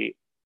the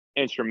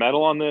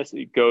instrumental on this,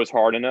 it goes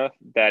hard enough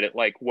that it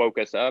like woke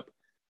us up.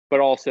 But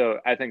also,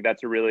 I think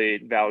that's a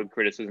really valid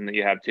criticism that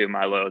you have too,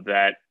 Milo,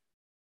 that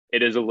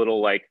it is a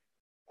little like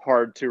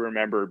hard to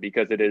remember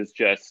because it is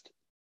just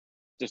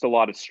a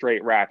lot of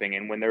straight rapping,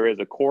 and when there is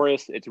a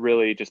chorus, it's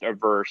really just a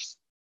verse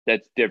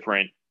that's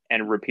different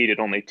and repeated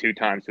only 2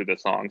 times through the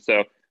song.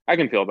 So I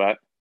can feel that.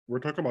 We're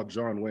talking about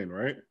John Wayne,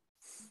 right?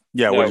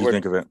 Yeah, what did you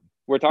think of it?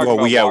 We're talking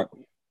about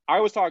I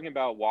was talking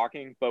about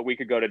Walking, but we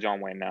could go to John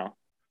Wayne now.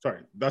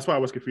 Sorry, that's why I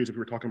was confused if we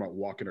were talking about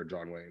Walken or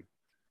John Wayne.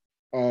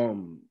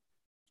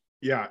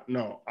 Yeah,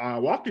 no.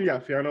 Walken, yeah,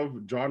 fan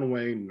of. John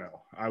Wayne,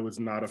 no. I was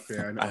not a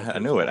fan. I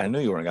knew it. I knew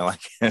you weren't gonna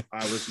like it.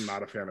 I was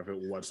not a fan of it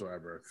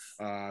whatsoever.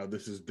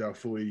 This is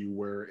definitely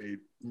where it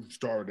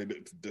started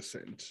its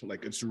descent.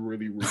 Like it's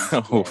really, really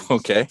oh,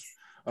 okay.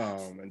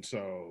 And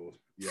so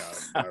yeah.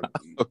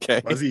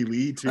 Okay. Buzzy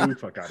Lee too.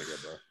 Fuck out of here,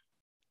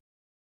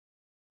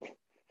 bro.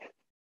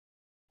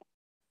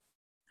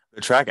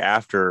 The track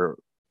after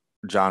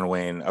John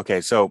Wayne.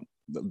 Okay, so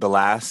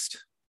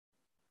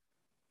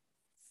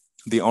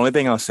the only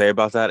thing I'll say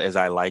about that is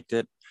I liked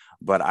it,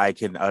 but I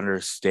can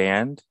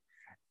understand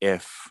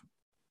if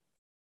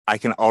I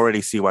can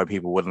already see why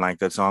people wouldn't like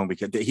that song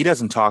because he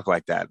doesn't talk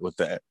like that with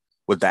the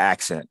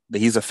accent.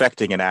 He's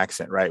affecting an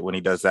accent, right? When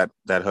he does that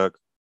hook.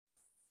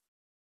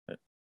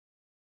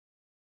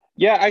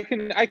 Yeah, I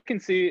can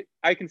see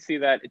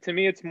that. To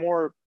me,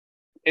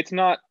 it's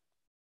not.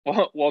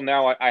 Well,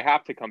 now I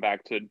have to come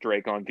back to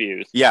Drake on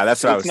Views. Yeah,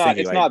 that's what I was thinking.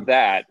 It's not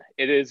that.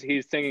 It is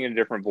he's singing in a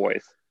different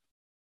voice.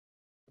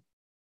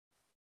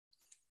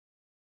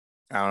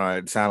 I don't know.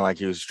 It sounded like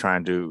he was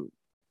trying to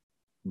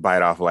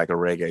bite off like a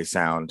reggae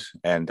sound,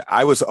 and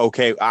I was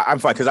okay. I'm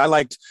fine because I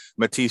liked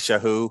Matisse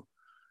Yahoo,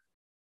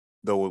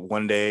 the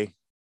One Day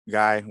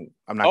guy.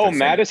 I'm not. Oh,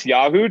 Mattis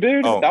Yahoo,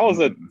 dude, that was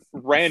a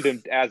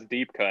random ass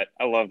deep cut.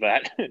 I love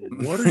that.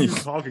 What are you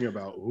talking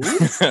about? Who?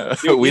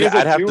 Dude, he's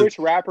a Jewish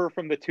rapper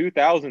from the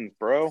 2000s,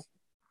 bro.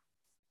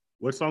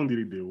 What song did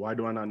he do? Why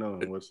do I not know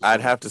him?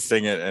 I'd have to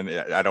sing it, and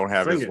I don't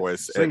have his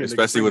voice,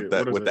 especially with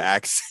the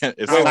accent.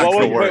 It's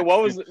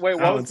what was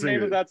the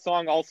name of that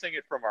song? I'll sing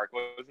it for Mark.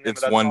 What was the name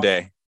of that One song?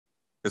 Day.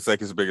 It's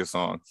like his biggest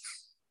song.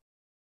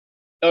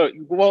 Oh,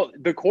 well,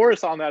 the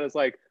chorus on that is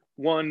like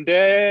one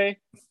day,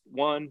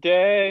 one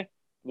day,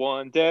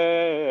 one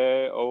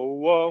day. Oh,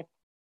 whoa.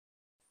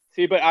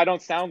 See, but I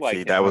don't sound like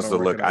him. That was the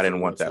look. I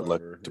didn't want that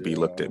look to be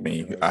looked at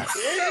me. I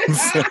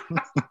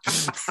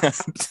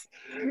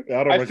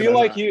feel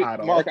like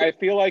Mark, I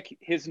feel like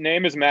his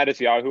name is Mattis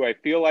Yahoo. I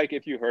feel like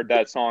if you heard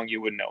that song, you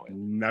would know it.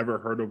 Never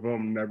heard of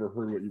him. Never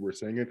heard what you were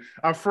singing.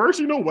 At first,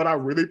 you know what I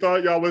really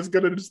thought y'all was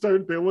gonna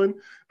start doing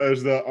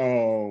is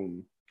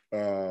the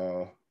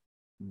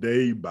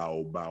Day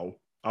Bow Bow.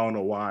 I don't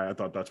know why. I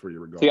thought that's where you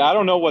were going. See, I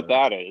don't know what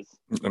that is.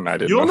 And I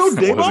didn't. You don't know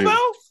Day Bow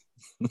Bow?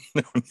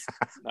 No.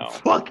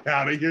 Fuck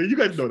out of here. You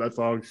guys know that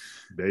song.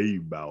 Day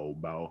Bow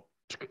Bow.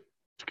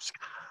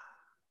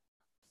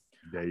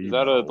 Is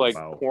that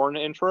a porn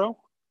intro?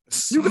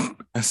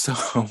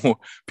 So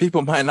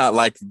people might not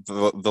like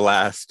the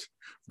last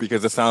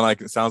because it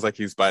sounds like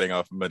he's biting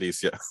off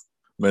Mattis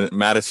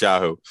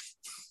Yahoo.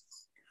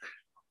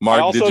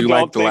 Mark, did you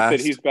like the last? I also don't think that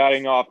he's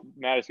batting off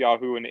Mattis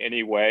Yahoo in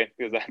any way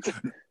because that's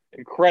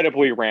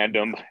incredibly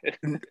random.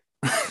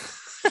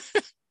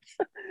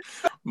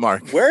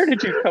 Mark, where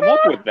did you come up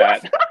with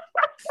that?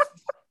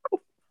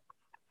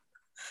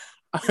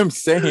 I'm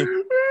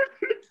saying.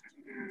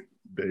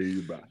 How do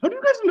you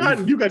guys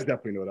not? You guys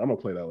definitely know that. I'm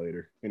gonna play that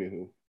later.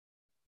 Anywho,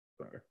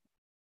 sorry.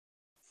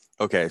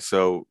 Okay,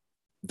 so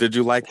did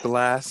you like the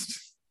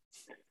last?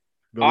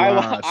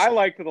 I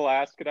liked the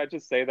last. Could I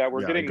just say that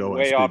we're getting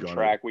way off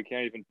track? We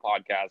can't even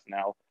podcast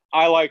now.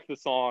 I like the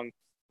song.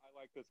 I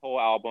like this whole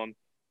album.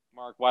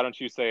 Mark, why don't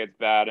you say it's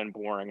bad and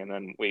boring, and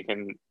then we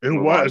can. It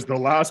was. The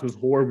last was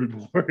horribly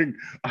boring.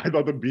 I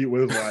thought the beat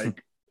was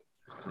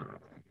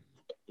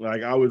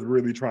like I was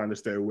really trying to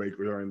stay awake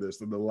during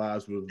this, and the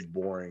last was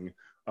boring.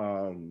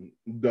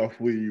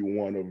 Definitely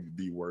one of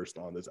the worst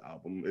on this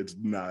album. It's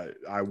not.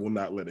 I will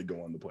not let it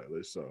go on the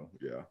playlist. So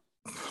yeah.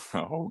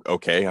 Oh,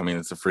 okay. I mean,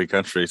 it's a free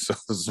country, so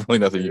there's really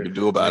nothing you can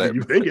do about it.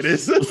 You think it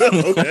is?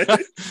 Okay.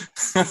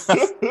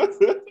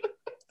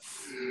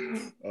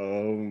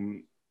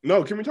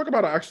 No, can we talk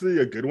about actually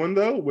a good one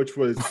though, which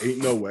was "Ain't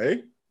No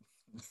Way"?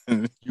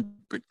 You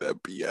picked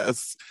that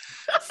BS.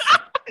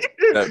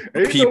 That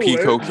PP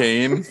no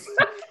cocaine.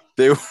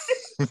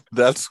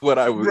 That's what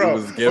I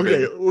was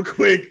given.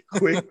 Okay,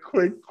 well,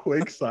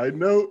 quick side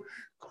note.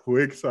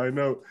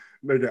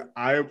 Nigga,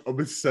 I am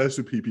obsessed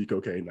with PP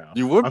cocaine now.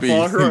 You would be.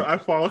 I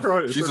follow her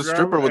on Instagram. She's a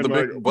stripper with a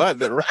big butt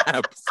that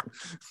raps.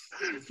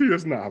 She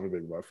does not have a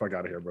big butt. Fuck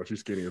out of here, bro. She's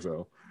skinny as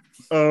hell.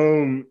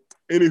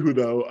 Anywho,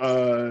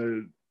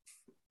 though,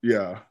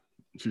 yeah,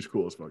 she's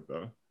cool as fuck,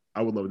 though.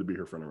 I would love to be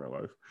her friend in real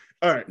life.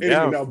 All right,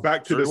 anyway, now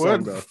back to the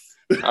song, though.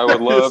 I would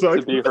love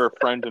to be her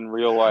friend in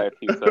real life,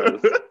 he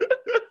says.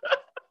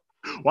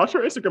 Watch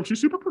her Instagram.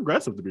 She's super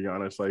progressive, to be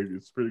honest. Like,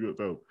 it's pretty good,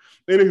 though.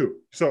 Anywho,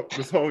 so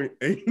the song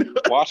ain't.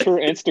 Watch her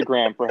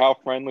Instagram for how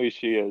friendly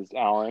she is,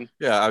 Alan.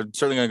 Yeah, I'm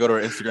certainly going to go to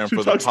her Instagram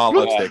for the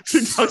politics.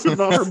 She talks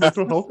about her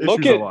mental health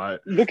issues a lot.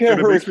 Look at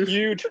her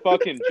huge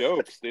fucking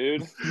jokes,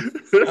 dude.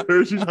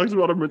 She talks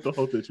about her mental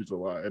health issues a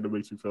lot, and it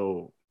makes me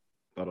feel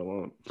not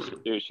alone.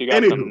 Dude, she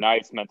got some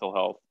nice mental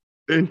health.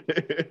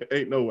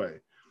 Ain't no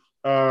way.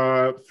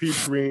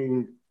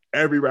 Featuring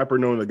every rapper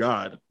known to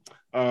God.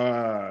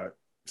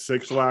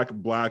 6 Lack,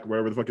 Black,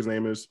 whatever the fuck his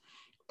name is.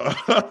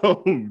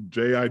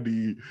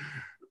 JID,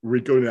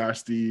 Rico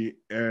Nasty,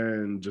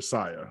 and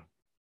Josiah.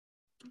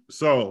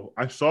 So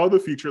I saw the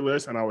feature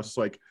list and I was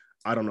like,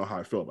 I don't know how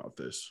I feel about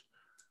this.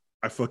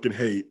 I fucking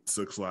hate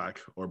Six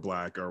Black or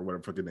Black or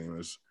whatever fucking name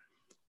is.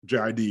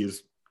 JID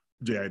is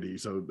JID,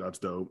 so that's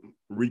dope.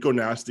 Rico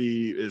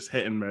Nasty is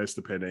hit and miss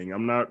depending.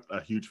 I'm not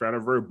a huge fan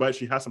of her, but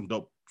she has some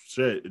dope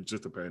shit. It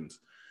just depends.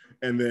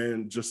 And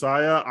then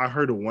Josiah, I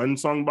heard one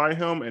song by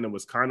him and it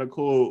was kind of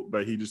cool,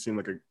 but he just seemed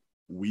like a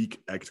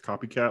weak ex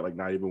copycat, like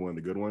not even one of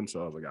the good ones.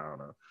 So I was like, I don't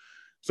know.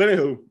 So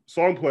anywho,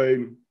 song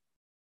played.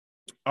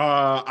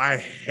 I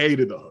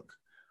hated the hook.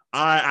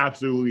 I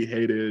absolutely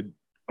hated.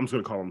 I'm just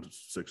gonna call him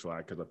Six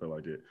Flags because I feel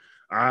like it.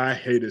 I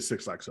hated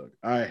Six Flags hook.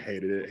 I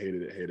hated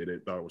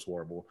it. Thought it was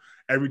horrible.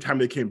 Every time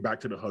they came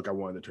back to the hook, I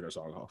wanted to turn the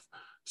song off.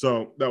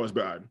 So that was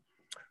bad.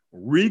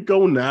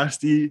 Rico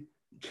Nasty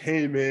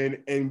came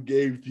in and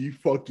gave the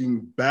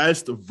fucking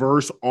best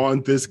verse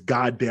on this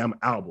goddamn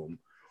album,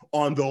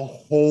 on the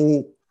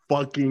whole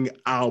fucking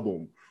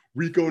album.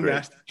 Rico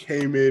Nasty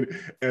came in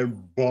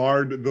and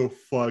barred the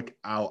fuck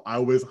out. I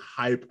was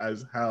hype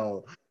as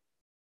hell.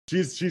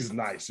 She's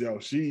nice, yo.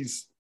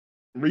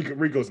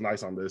 Rico's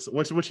nice on this.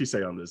 What'd she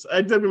say on this?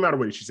 It doesn't matter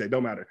what she said.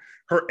 Don't matter.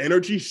 Her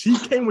energy. She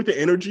came with the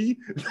energy.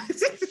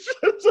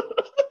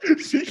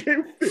 She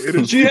came with the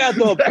energy. She had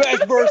the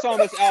best verse on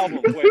this album.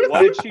 Wait,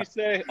 what did she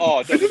say? Oh,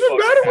 it doesn't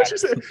matter what she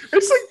said.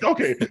 It's like,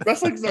 okay,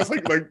 that's like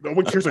no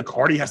one cares what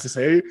Cardi has to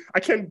say. I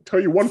can't tell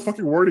you one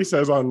fucking word he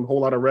says on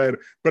Whole Lotta Red,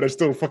 but it's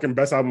still the fucking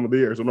best album of the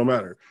year, so no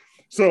matter.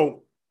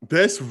 So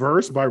this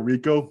verse by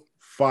Rico,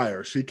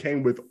 fire. She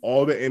came with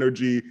all the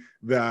energy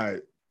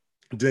that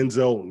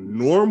Denzel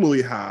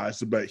normally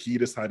has, but he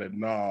decided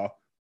nah.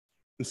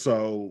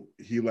 So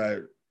he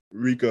let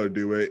Rico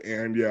do it.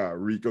 And yeah,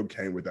 Rico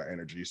came with that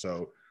energy.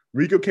 So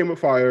Rico came with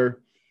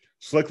fire.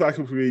 Slick Last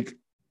Week.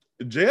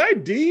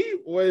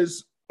 JID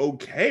was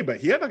okay, but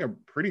he had like a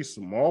pretty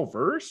small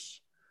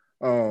verse.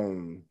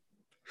 And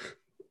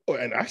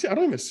actually, I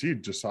don't even see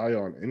Josiah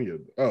on any of.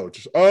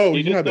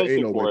 He had the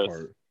Ain't No Way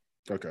part.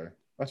 Okay,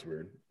 that's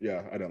weird.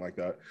 Yeah, I didn't like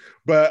that.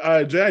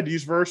 But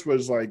JID's verse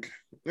was like,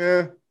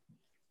 it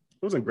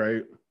wasn't great.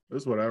 It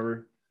was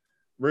whatever.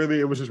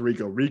 Really, it was just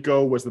Rico.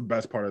 Rico was the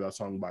best part of that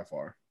song by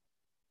far.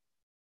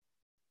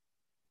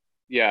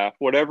 Yeah,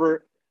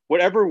 whatever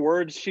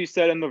words she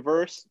said in the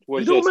verse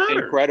was just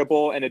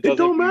incredible, and it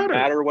doesn't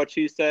matter what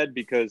she said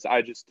because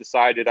I just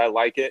decided I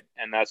like it,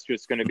 and that's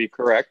just going to be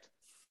correct.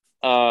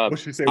 What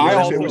she say?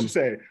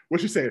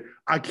 What she say?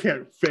 I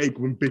can't fake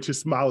when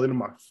bitches smiling in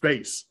my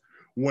face.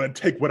 Want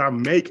to take what I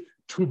make?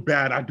 Too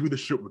bad I do the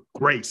shit with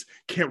grace.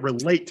 Can't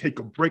relate, take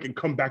a break, and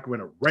come back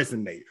when it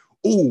resonate.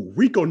 Ooh,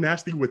 Rico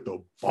Nasty with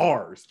the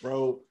bars,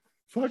 bro.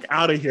 Fuck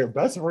out of here.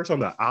 Best verse on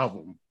the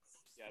album.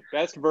 Yeah,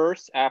 best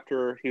verse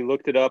after he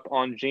looked it up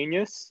on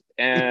Genius.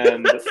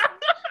 And,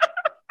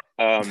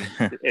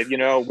 if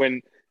you're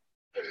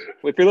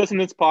listening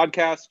to this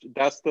podcast,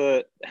 that's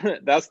the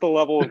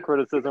level of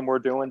criticism we're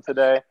doing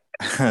today.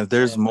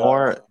 There's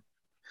more.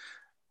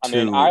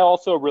 I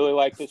also really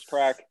like this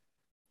track.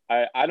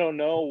 I don't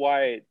know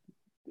why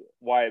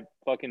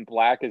fucking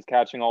Black is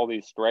catching all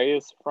these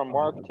strays from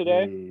Mark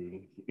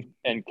today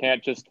and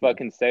can't just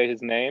fucking say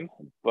his name,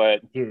 but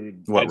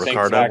what,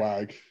 Ricardo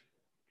Black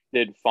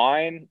did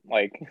fine.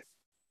 Like,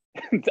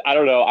 I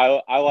don't know.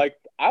 I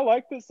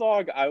like this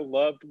song. I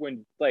loved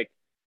when, like,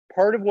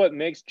 part of what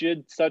makes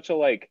Jid such a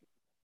like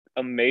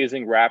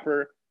amazing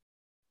rapper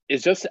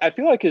is just I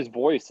feel like his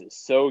voice is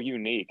so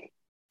unique.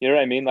 You know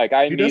what I mean? Like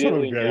I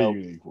immediately know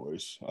unique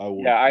voice.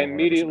 I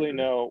immediately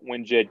know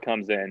when Jid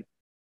comes in,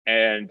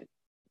 and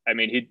I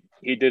mean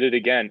he did it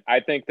again. I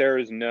think there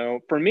was no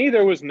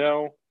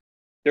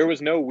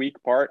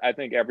weak part. I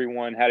think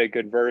everyone had a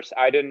good verse.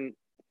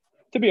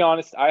 To be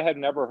honest, I had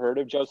never heard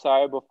of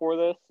Josiah before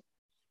this,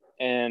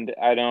 and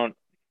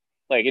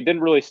it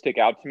didn't really stick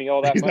out to me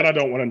all that much. I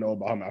don't want to know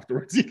about him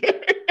afterwards.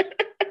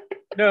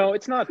 No,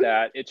 it's not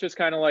that. It's just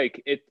kind of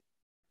like it.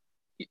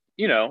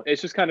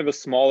 It's just kind of a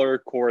smaller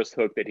chorus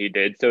hook that he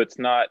did. So it's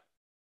not,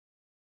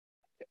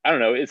 I don't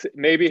know. It's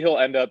maybe he'll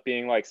end up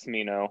being like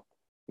Smino,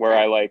 where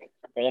I like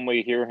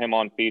only hear him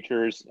on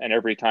features, and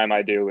every time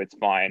I do, it's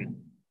fine.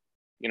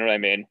 You know what I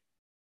mean?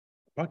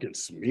 Fucking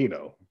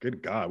Smino.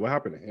 Good God. What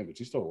happened to him? Is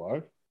he still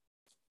alive?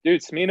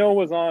 Dude, Smino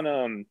was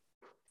on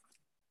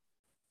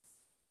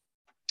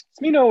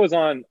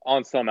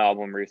some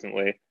album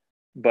recently,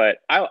 but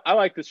I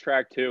like this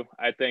track too.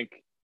 I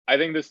think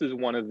this is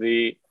one of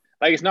the,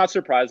 like, it's not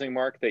surprising,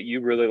 Mark, that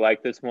you really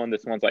like this one.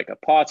 This one's like a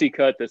posse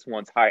cut. This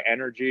one's high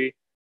energy.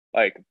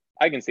 Like,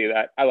 I can see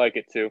that. I like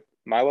it too.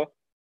 Milo?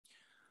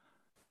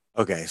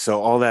 Okay,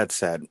 so all that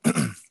said,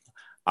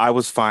 I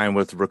was fine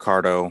with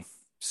Ricardo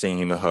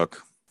singing the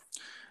hook.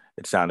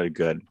 It sounded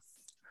good.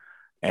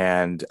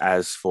 And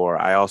as for,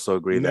 I also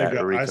agree that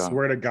Rico, I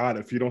swear to God,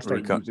 if you don't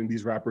start using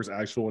these rappers'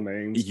 actual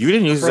names, you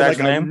didn't use his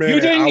actual name. You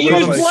didn't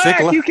use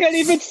Black. You can't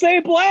even say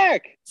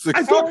Black.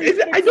 I don't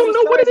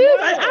know what it is.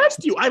 I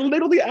asked you. I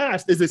literally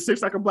asked, "Is it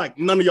 6 Like a Black?"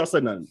 None of y'all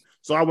said nothing.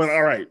 So I went,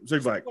 "All right,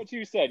 6 Like." What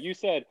you said? You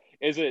said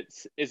Is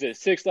it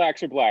Six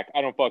Lax or Black?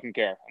 I don't fucking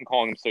care. I'm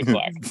calling him Six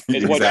Lax.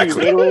 Is what you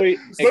literally.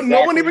 But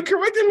no one even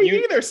corrected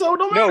me either, so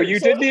don't matter. No, you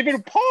didn't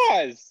even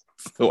pause.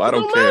 So I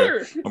don't care.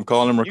 Matter. I'm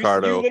calling him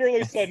Ricardo. You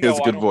literally said no.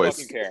 I don't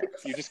fucking care.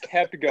 You just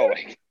kept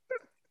going.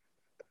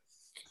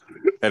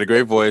 Had a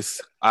great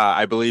voice.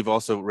 I believe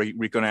also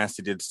Rico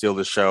Nasty did steal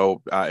the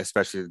show,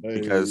 especially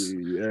because,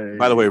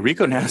 by the way,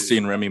 Rico Nasty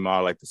and Remy Ma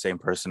are like the same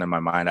person in my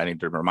mind. I need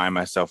to remind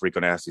myself Rico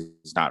Nasty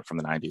is not from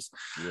the 90s.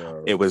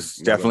 Yeah, it was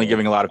definitely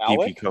giving a lot of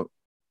PP.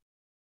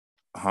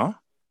 Huh?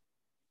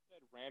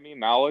 Rami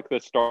Malek, the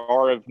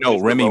star of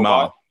Remy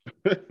Ma.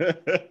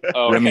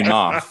 Remy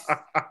Ma.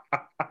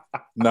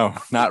 No,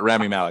 not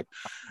Rami Malek.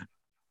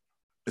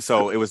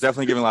 So it was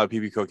definitely giving a lot of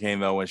PP cocaine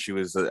though when she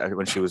was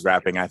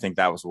rapping. I think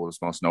that was what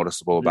was most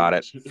noticeable about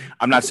it.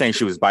 I'm not saying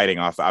she was biting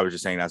off. I was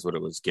just saying that's what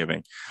it was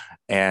giving.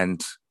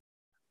 And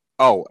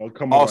come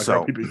on,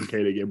 also PP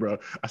cocaine again, bro.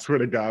 I swear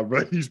to God,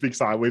 bro. You speak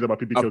sideways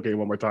about PP cocaine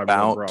one more time,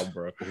 bro. What?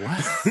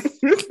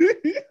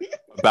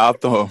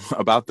 about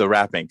the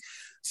rapping.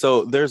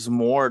 So there's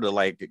more to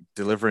like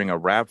delivering a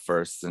rap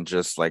verse than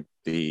just like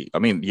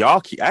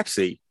y'all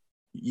actually,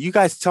 you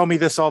guys tell me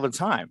this all the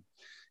time.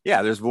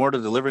 Yeah, there's more to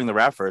delivering the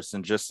rap verse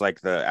than just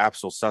like the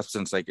absolute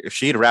substance. Like if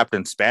she had rapped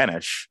in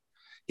Spanish,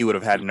 he would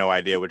have had no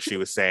idea what she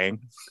was saying,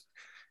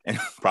 and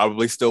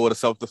probably still would have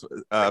felt the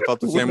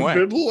same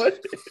way.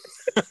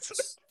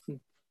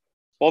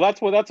 Well,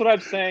 that's what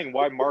I'm saying.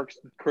 Why Mark's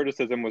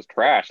criticism was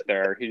trash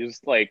there. He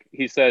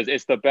says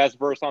it's the best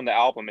verse on the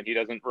album, and he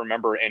doesn't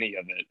remember any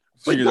of it.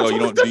 So do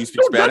you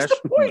speak Spanish? That's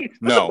the point.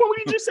 No. That's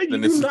you just say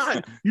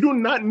you do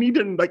not need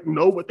to like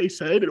know what they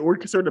said in order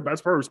to consider the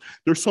best verse.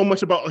 There's so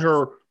much about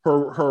her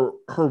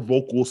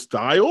vocal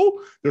style.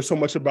 There's so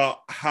much about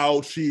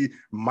how she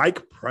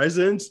mic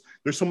presence.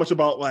 There's so much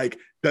about like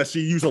that she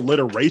used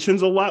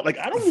alliterations a lot. Like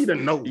I don't need to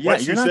know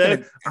what she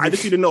said. I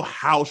just need to know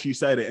how she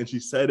said it, and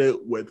she said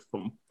it with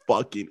some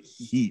fucking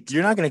heat.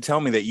 You're not going to tell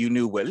me that you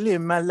knew what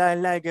live my life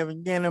like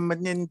again. Like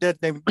you're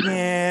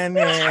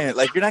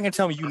not going to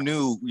tell me you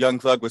knew Young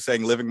Thug was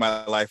saying living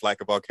my life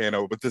like a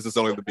volcano, but this is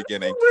only the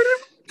beginning.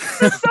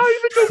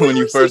 When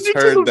you first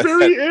heard that,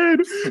 very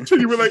end, so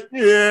you were like,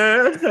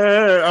 yeah.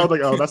 I was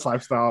like, oh, that's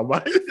lifestyle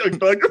by Young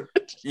Thug.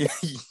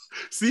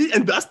 See,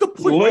 and that's the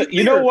point. Right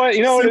you know what?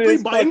 You know what it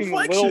is? Fucking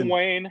Lil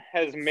Wayne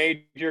has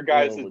made your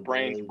guys'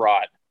 brains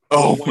rot.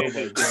 Oh, Wayne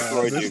has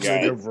destroyed you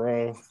guys, nigga,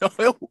 bro.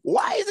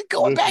 Why is it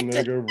going back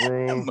to him?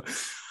 Bro.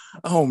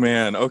 Oh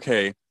man.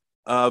 Okay.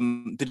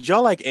 Did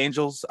y'all like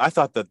Angels? I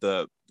thought that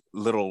the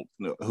little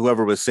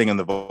whoever was singing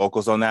the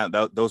vocals on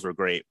that those were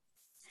great.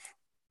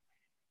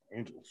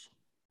 Angels.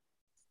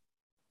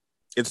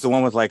 It's the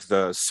one with like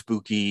the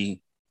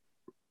spooky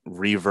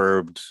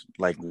reverbed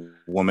like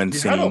woman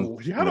singing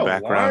he had in the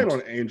background.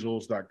 Line on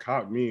Angels that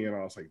caught me, and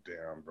I was like,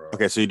 damn, bro.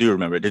 Okay, so you do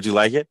remember it. Did you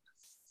like it?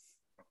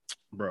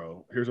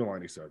 Bro, here's a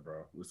line he said,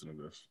 bro. Listen to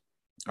this.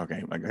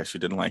 Okay, I guess you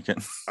didn't like it.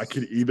 I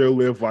could either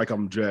live like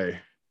I'm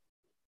Jay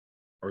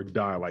or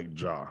die like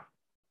Ja.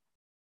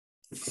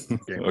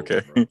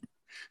 Okay. Over,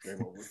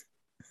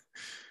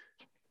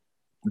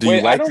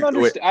 Game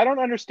over. I don't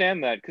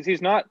understand that because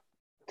he's not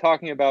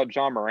talking about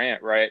Ja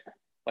Morant, right?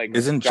 Like,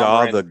 isn't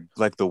Ja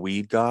the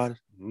weed god?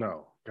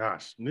 No,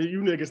 gosh,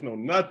 you niggas know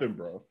nothing,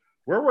 bro.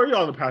 Where were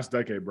y'all the past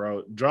decade,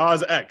 bro?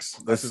 Ja's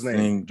ex. That's his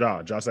name.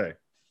 Ja say.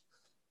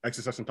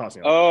 Exercise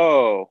Tentacion.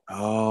 Oh.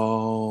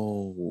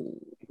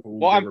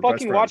 Well, I'm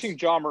fucking watching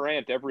Ja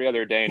Morant every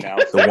other day now.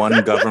 The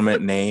one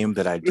government name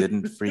that I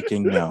didn't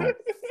freaking know.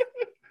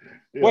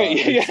 Yeah.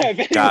 Wait, yeah,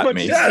 got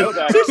me. Yeah,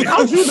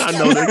 how did you not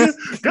know,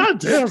 nigga? God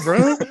damn,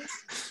 bro.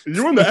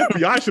 You and the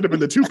FBI should have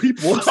been the two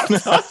people.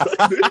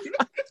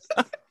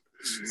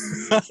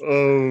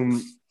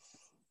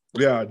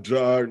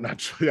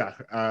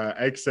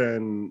 X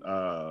and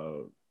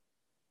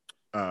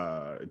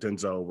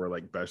Denzel were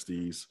like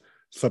besties.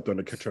 Slept on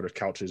each other's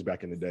couches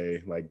back in the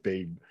day. Like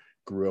they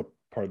grew up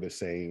part of the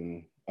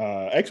same.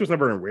 X was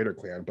never in Raider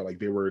Clan, but like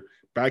they were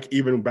back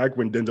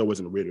when Denzel was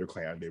in Raider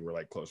Clan, they were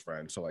like close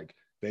friends. So like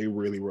they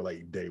really were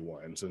like day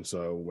ones. And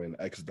so when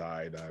X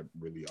died, that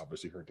really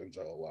obviously hurt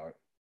Denzel a lot.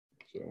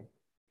 So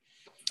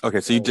okay,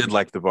 so you did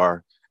like the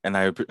bar, and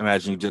I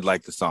imagine you did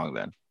like the song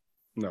then.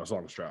 No, the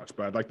song was trash,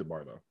 but I like the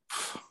bar though.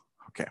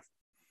 Okay.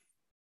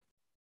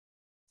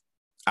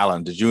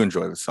 Alan, did you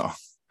enjoy the song?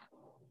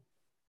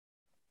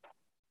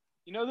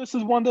 You know, this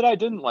is one that I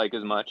didn't like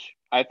as much.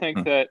 I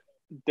think that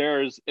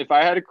if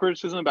I had a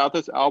criticism about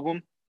this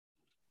album,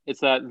 it's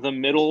that the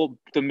middle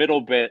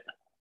bit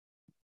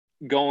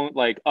going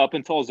like up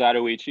until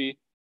Zatoichi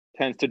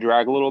tends to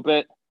drag a little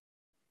bit.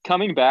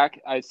 Coming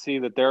back, I see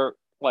that they're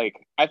like,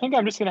 I think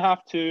I'm going to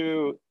have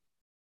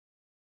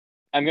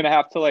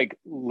to like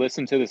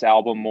listen to this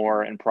album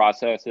more and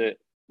process it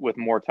with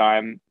more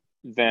time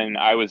than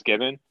I was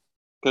given.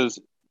 Because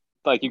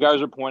like you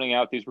guys are pointing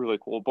out these really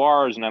cool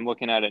bars and I'm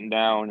looking at it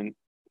now and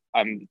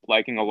I'm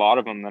liking a lot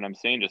of them that I'm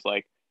seeing, just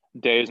like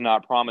Days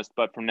Not Promised,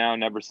 but from now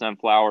never sent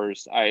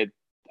flowers. I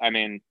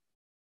mean,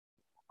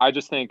 I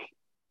just think,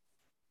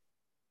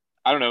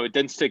 I don't know, it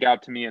didn't stick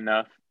out to me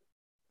enough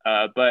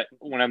But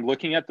when I'm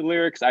looking at the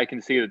lyrics, I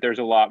can see that there's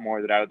a lot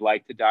more that I would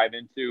like to dive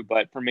into.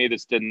 But for me,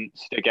 this didn't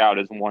stick out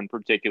as one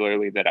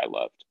particularly that I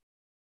loved.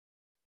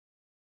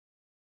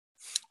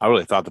 I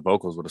really thought the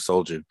vocals would have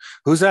sold you.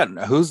 Who's that?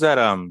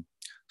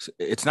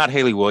 It's not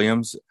Hayley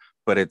Williams,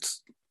 but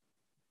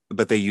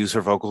they use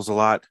her vocals a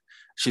lot.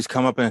 She's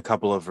come up in a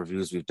couple of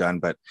reviews we've done,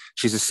 but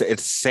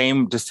it's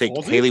same. Just take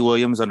Halsey? Hayley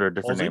Williams under a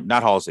different name,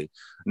 not Halsey.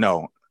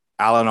 No,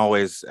 Alan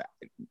always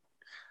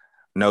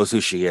knows who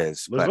she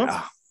is. Lizzo?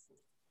 But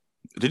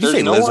did you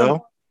say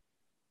Lizzo?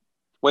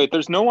 Wait,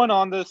 there's no one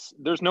on this.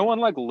 There's no one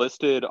like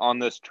listed on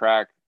this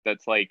track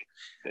that's like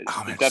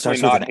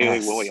definitely not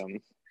Hayley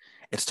Williams.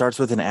 It starts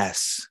with an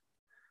S.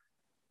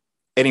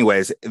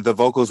 Anyways, the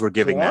vocals were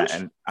giving that,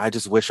 and I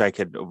just wish I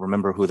could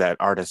remember who that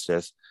artist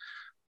is.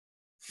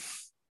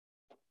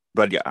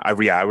 But yeah, I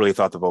really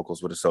thought the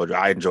vocals would have sold you.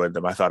 I enjoyed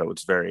them. I thought it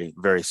was very,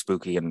 very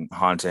spooky and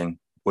haunting,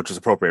 which is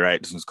appropriate,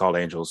 right? Since it's called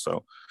Angels,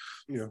 so.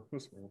 Yeah,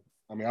 that's fair.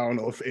 I mean, I don't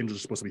know if Angels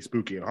are supposed to be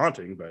spooky and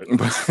haunting, but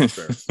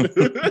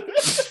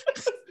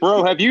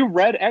Bro, have you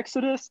read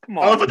Exodus? Come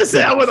on. I was about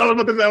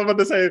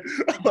to say.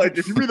 Like,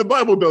 if you read the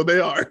Bible, though, they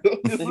are.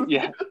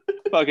 Yeah.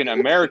 Fucking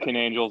American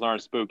angels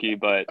aren't spooky,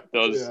 but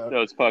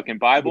those fucking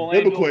Bible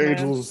biblical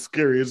angels are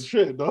scary as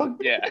shit,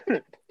 dog. Yeah.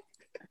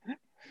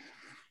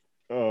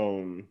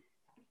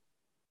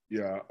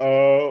 Yeah.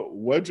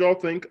 What'd y'all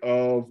think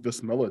of The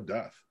Smell of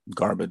Death?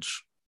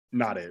 Garbage.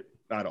 Not it.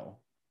 Not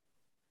all.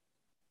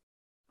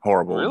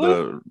 Horrible.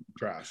 Really?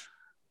 Trash.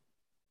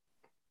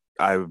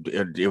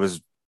 It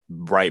was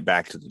right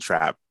back to the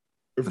trap.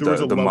 If there was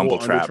a mumble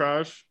trap,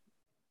 trash,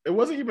 it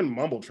wasn't even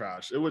mumble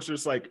trash. It was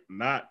just like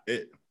not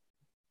it.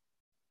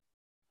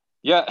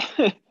 Yeah,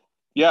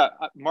 yeah,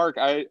 Mark.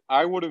 I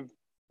would have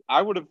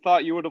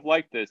thought you would have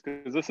liked this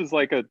because this is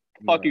like a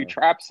fucking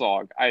trap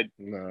song. I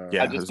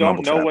just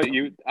don't know what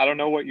you. I don't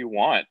know what you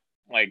want.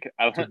 Like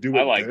I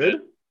like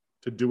it.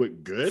 To do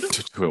it good?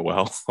 To do it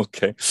well.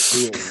 Okay.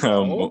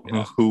 Well?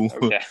 Who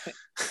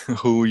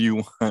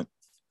you want?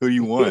 Who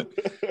you want?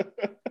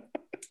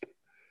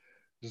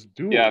 Just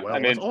do it well. I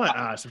mean, that's all I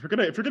ask. If you're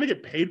gonna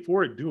get paid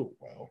for it, do it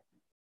well.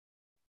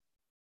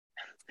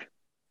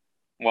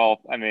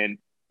 Well, I mean,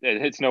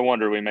 it's no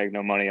wonder we make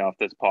no money off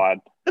this pod.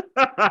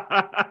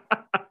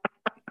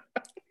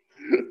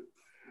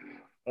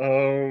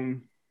 Yeah,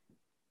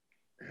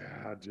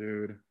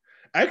 dude.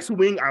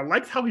 X-Wing, I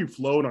liked how he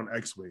flowed on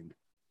X-Wing.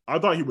 I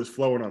thought he was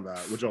flowing on that.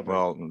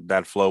 Well,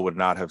 that flow would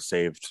not have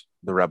saved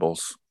the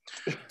rebels.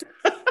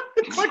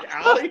 Fuck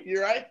out of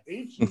here. I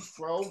hate you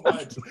so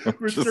much. I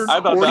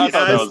thought that was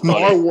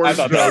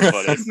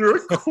funny. You're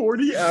a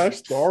corny ass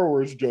Star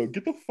Wars joke.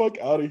 Get the fuck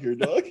out of here,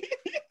 dog.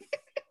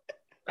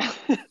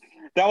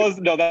 That was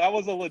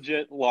a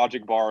legit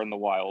logic bar in the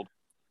wild.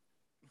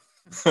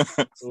 Oh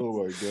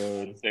my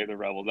god. Say the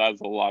rebels. That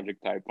was a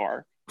logic type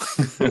bar.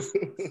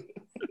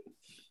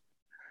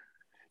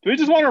 Do we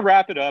just want to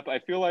wrap it up? I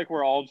feel like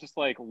we're all just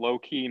like low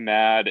key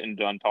mad and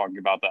done talking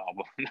about the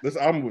album. This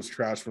album was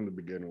trash from the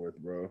beginning with,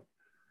 bro.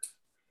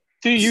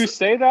 See, you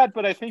say that,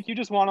 but I think you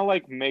just want to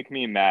like make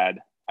me mad.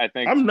 I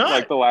think I'm not.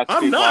 Like the last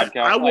two podcasts.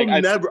 I will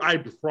never. I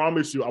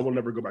promise you, I will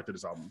never go back to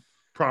this album.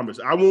 Promise.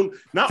 I won't.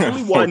 Not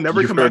only will I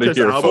never come back to this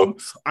album,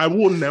 I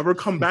will never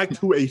come back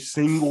to a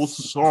single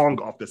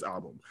song off this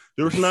album.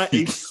 There's not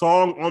a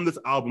song on this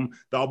album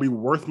that'll be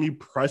worth me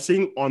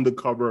pressing on the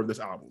cover of this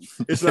album.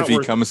 It's not. If he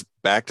comes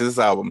back to this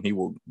album, he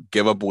will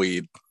give up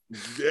weed.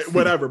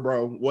 Whatever,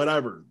 bro.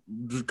 Whatever.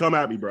 Just come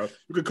at me, bro.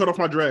 You can cut off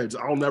my dreads.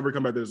 I'll never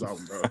come back to this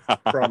album, bro.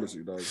 Promise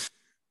you, dog.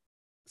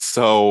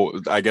 So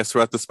I guess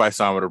we're at the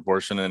Spiceometer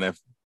portion, and if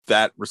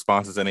that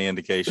response is any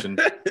indication,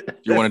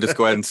 you want to just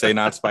go ahead and say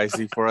not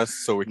spicy for us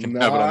so we can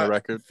have it on the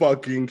record?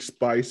 Fucking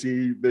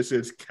spicy. This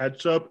is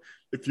ketchup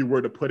if you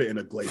were to put it in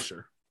a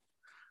glacier.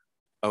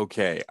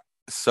 Okay.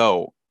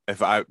 So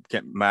if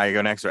may I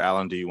go next, or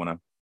Alan, do you want to?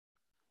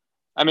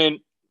 I mean,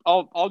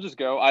 I'll just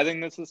go. I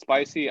think this is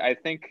spicy. I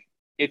think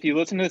if you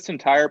listen to this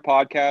entire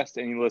podcast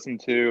and you listen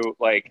to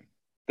like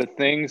the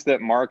things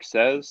that Mark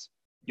says,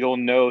 you'll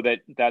know that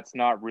that's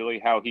not really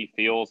how he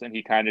feels, and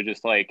he kind of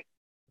just like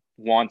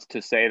wants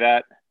to say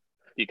that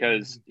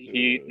because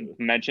he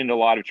mentioned a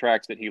lot of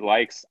tracks that he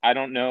likes. I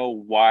don't know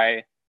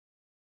why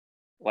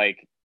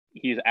like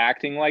he's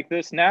acting like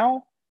this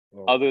now,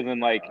 other than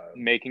like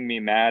making me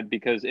mad,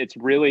 because it's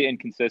really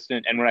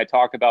inconsistent. And when I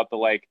talk about the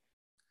like,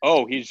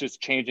 oh, he's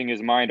just changing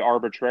his mind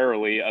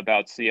arbitrarily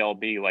about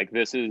CLB, like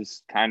this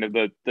is kind of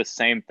the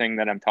same thing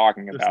that I'm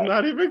talking about. It's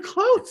not even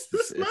close.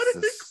 It's not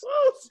even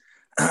close.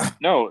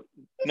 No,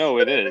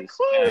 it is. And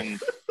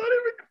it's not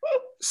even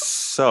close.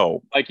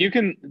 So, like, you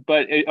can,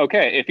 but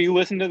okay, if you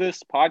listen to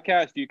this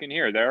podcast, you can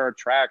hear there are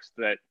tracks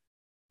that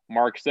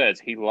Mark says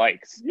he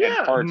likes.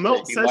 Yeah,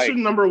 Melt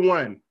Session number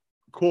 1,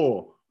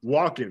 cool.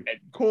 Walking,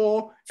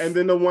 cool. And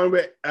then the one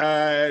with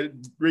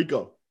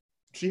Rico,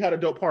 she had a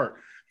dope part.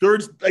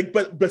 There's like,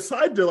 but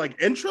besides the like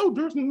intro,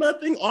 there's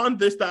nothing on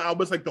this that I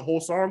was like the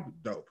whole song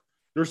dope.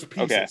 There's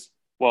pieces. Okay.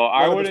 Well,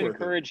 I would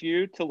encourage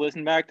you to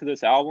listen back to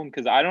this album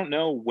because I don't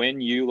know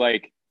when you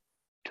like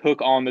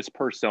took on this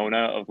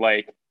persona of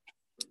like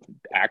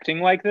acting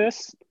like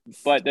this,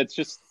 but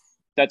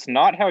that's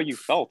not how you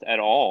felt at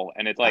all.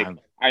 And it's like,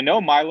 I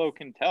know Milo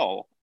can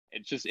tell.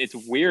 It's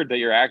weird that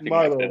you're acting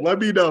Milo, like this. let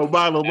me know.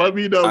 Milo, let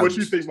me know what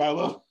you think,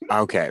 Milo.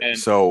 Okay,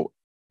 so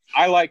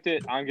I liked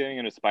it. I'm giving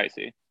it a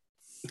spicy.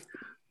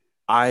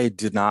 I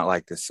did not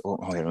like this. Oh,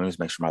 okay, let me just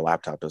make sure my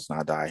laptop does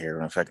not die here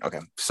in effect.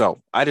 Okay,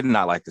 so I did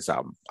not like this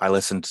album. I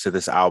listened to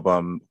this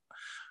album,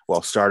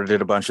 started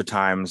it a bunch of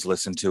times,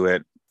 listened to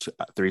it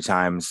 3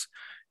 times,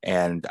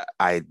 and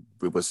it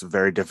was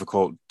very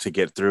difficult to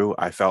get through.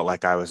 I felt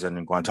like I was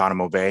in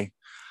Guantanamo Bay.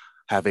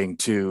 Having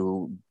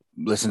to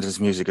listen to this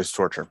music is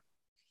torture.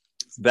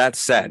 That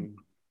said,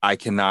 I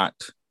cannot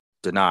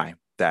deny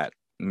that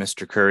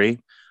Mr. Curry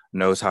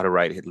knows how to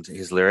write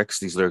his lyrics.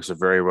 These lyrics are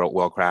very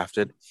well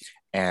crafted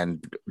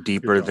and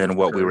deeper than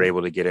what we were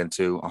able to get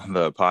into on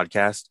the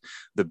podcast.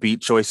 The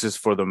beat choices,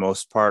 for the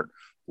most part,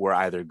 were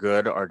either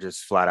good or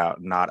just flat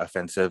out not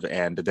offensive.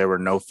 And there were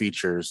no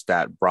features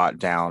that brought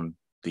down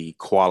the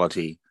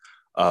quality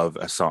of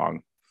a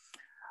song.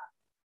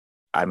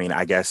 I mean,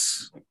 I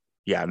guess,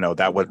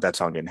 that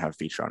song didn't have a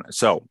feature on it.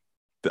 So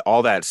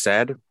all that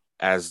said,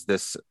 as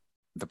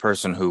the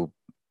person who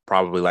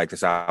probably liked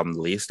this album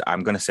the least,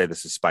 I'm going to say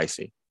this is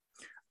spicy.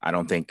 I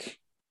don't think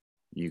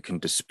you can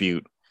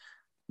dispute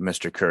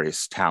Mr.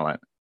 Curry's talent.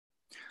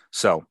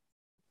 So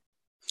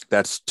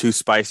that's 2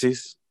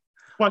 spices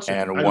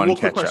and 1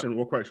 ketchup.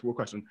 Real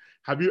question.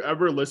 Have you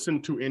ever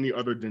listened to any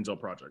other Denzel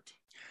project?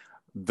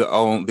 The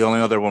only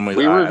other one we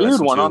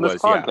reviewed one on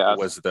this podcast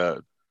was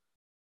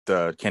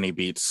the Kenny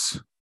Beats.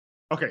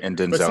 Okay, and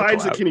Denzel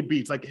besides collab. The Kenny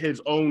Beats, like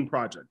his own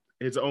project,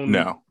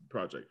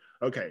 project.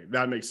 Okay,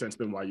 that makes sense.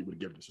 Then why you would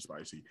give this a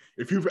spicy?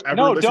 If you've ever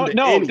don't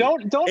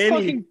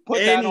fucking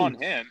put that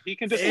on him. He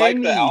can just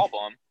like the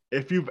album.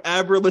 If you've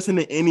ever listened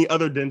to any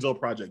other Denzel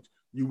project,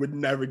 you would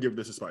never give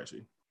this a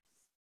spicy.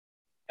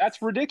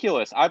 That's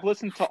ridiculous. I've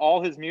listened to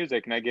all his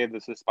music and I gave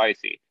this a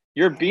spicy.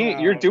 You're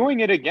doing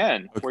it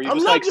again. Where you're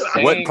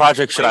what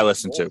project should I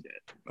listen to?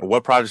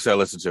 What project should I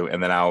listen to?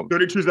 And then I'll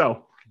Dirty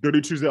Chuzelle,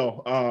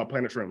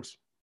 Planet Shrooms.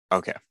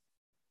 Okay.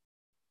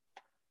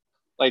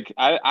 Like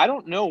I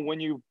don't know when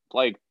you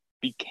like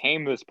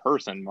became this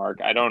person, Mark.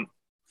 I don't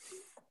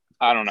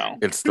know.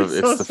 It's the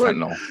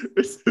fentanyl.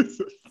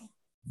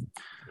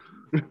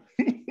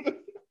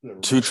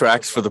 2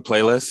 tracks for the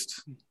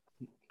playlist.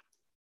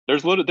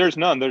 There's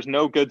none. There's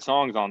no good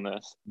songs on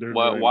this.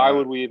 Why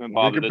would we even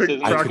bother? This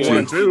isn't track 1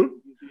 and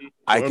 2.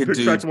 I could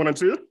do tracks 1 and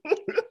 2.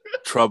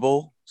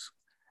 Trouble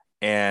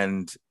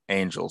and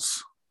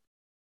Angels.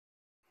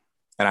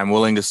 And I'm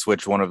willing to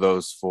switch one of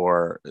those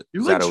for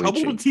you Zatoichi. Like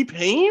Trouble with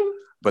T-Pain?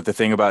 But the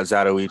thing about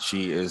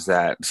Zatoichi is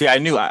that, I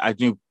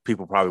knew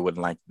people probably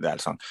wouldn't like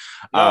that song.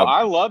 No,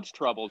 I loved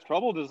Troubled.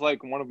 Troubled is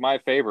like one of my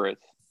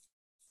favorites.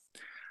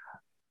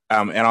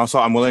 And also,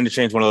 I'm willing to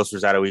change one of those for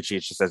Zatoichi.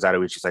 It's just that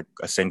Zatoichi is like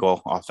a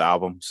single off the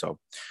album. So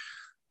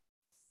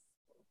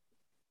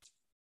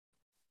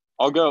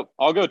I'll go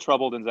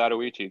Troubled and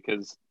Zatoichi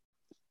because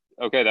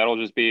that'll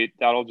just be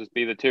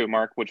the 2.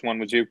 Mark, which one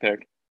would you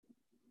pick?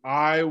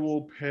 I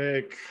will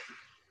pick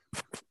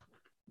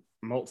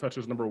Malt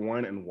Touches number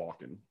 1 and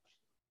Walkin'.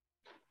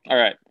 All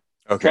right.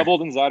 Okay.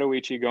 Troubled and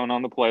Zatoichi going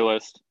on the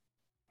playlist.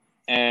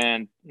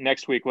 And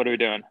next week, what are we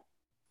doing?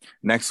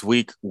 Next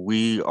week,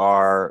 we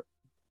are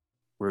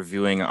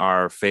reviewing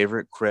our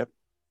favorite Crip,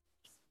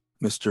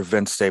 Mr.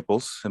 Vince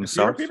Staples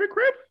himself. Your favorite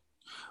Crip?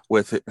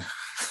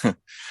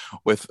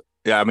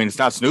 It's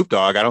not Snoop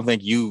Dogg. I don't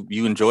think you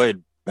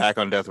enjoyed Back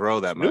on Death Row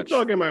that much.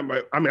 Snoop Dogg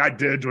I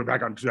did enjoy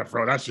Back on Death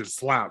Row. That's just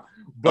slap.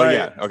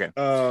 But, okay.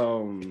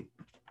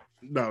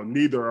 No,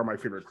 neither are my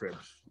favorite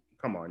Crips.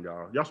 Come on,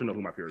 y'all. Y'all should know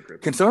who my favorite Crip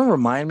is. Can someone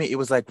remind me? It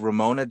was like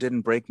Ramona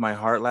Didn't Break My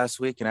Heart last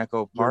week in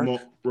Echo Park.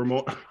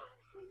 Ramona.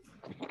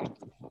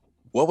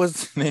 What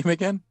was the name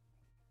again?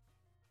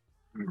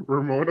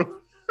 Ramona.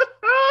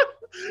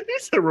 He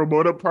said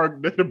Ramona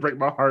Park didn't break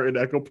my heart in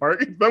Echo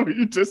Park. Is that what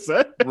you just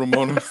said?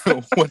 Ramona.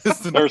 What is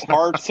the There's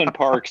hearts and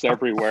parks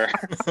everywhere.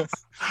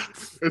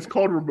 It's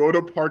called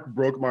Ramona Park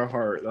Broke My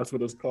Heart. That's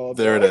what it's called.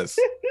 There it is.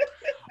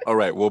 All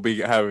right. We'll be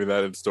having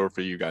that in store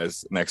for you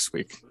guys next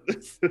week.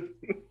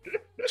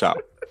 Ciao.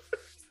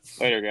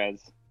 Later,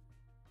 guys.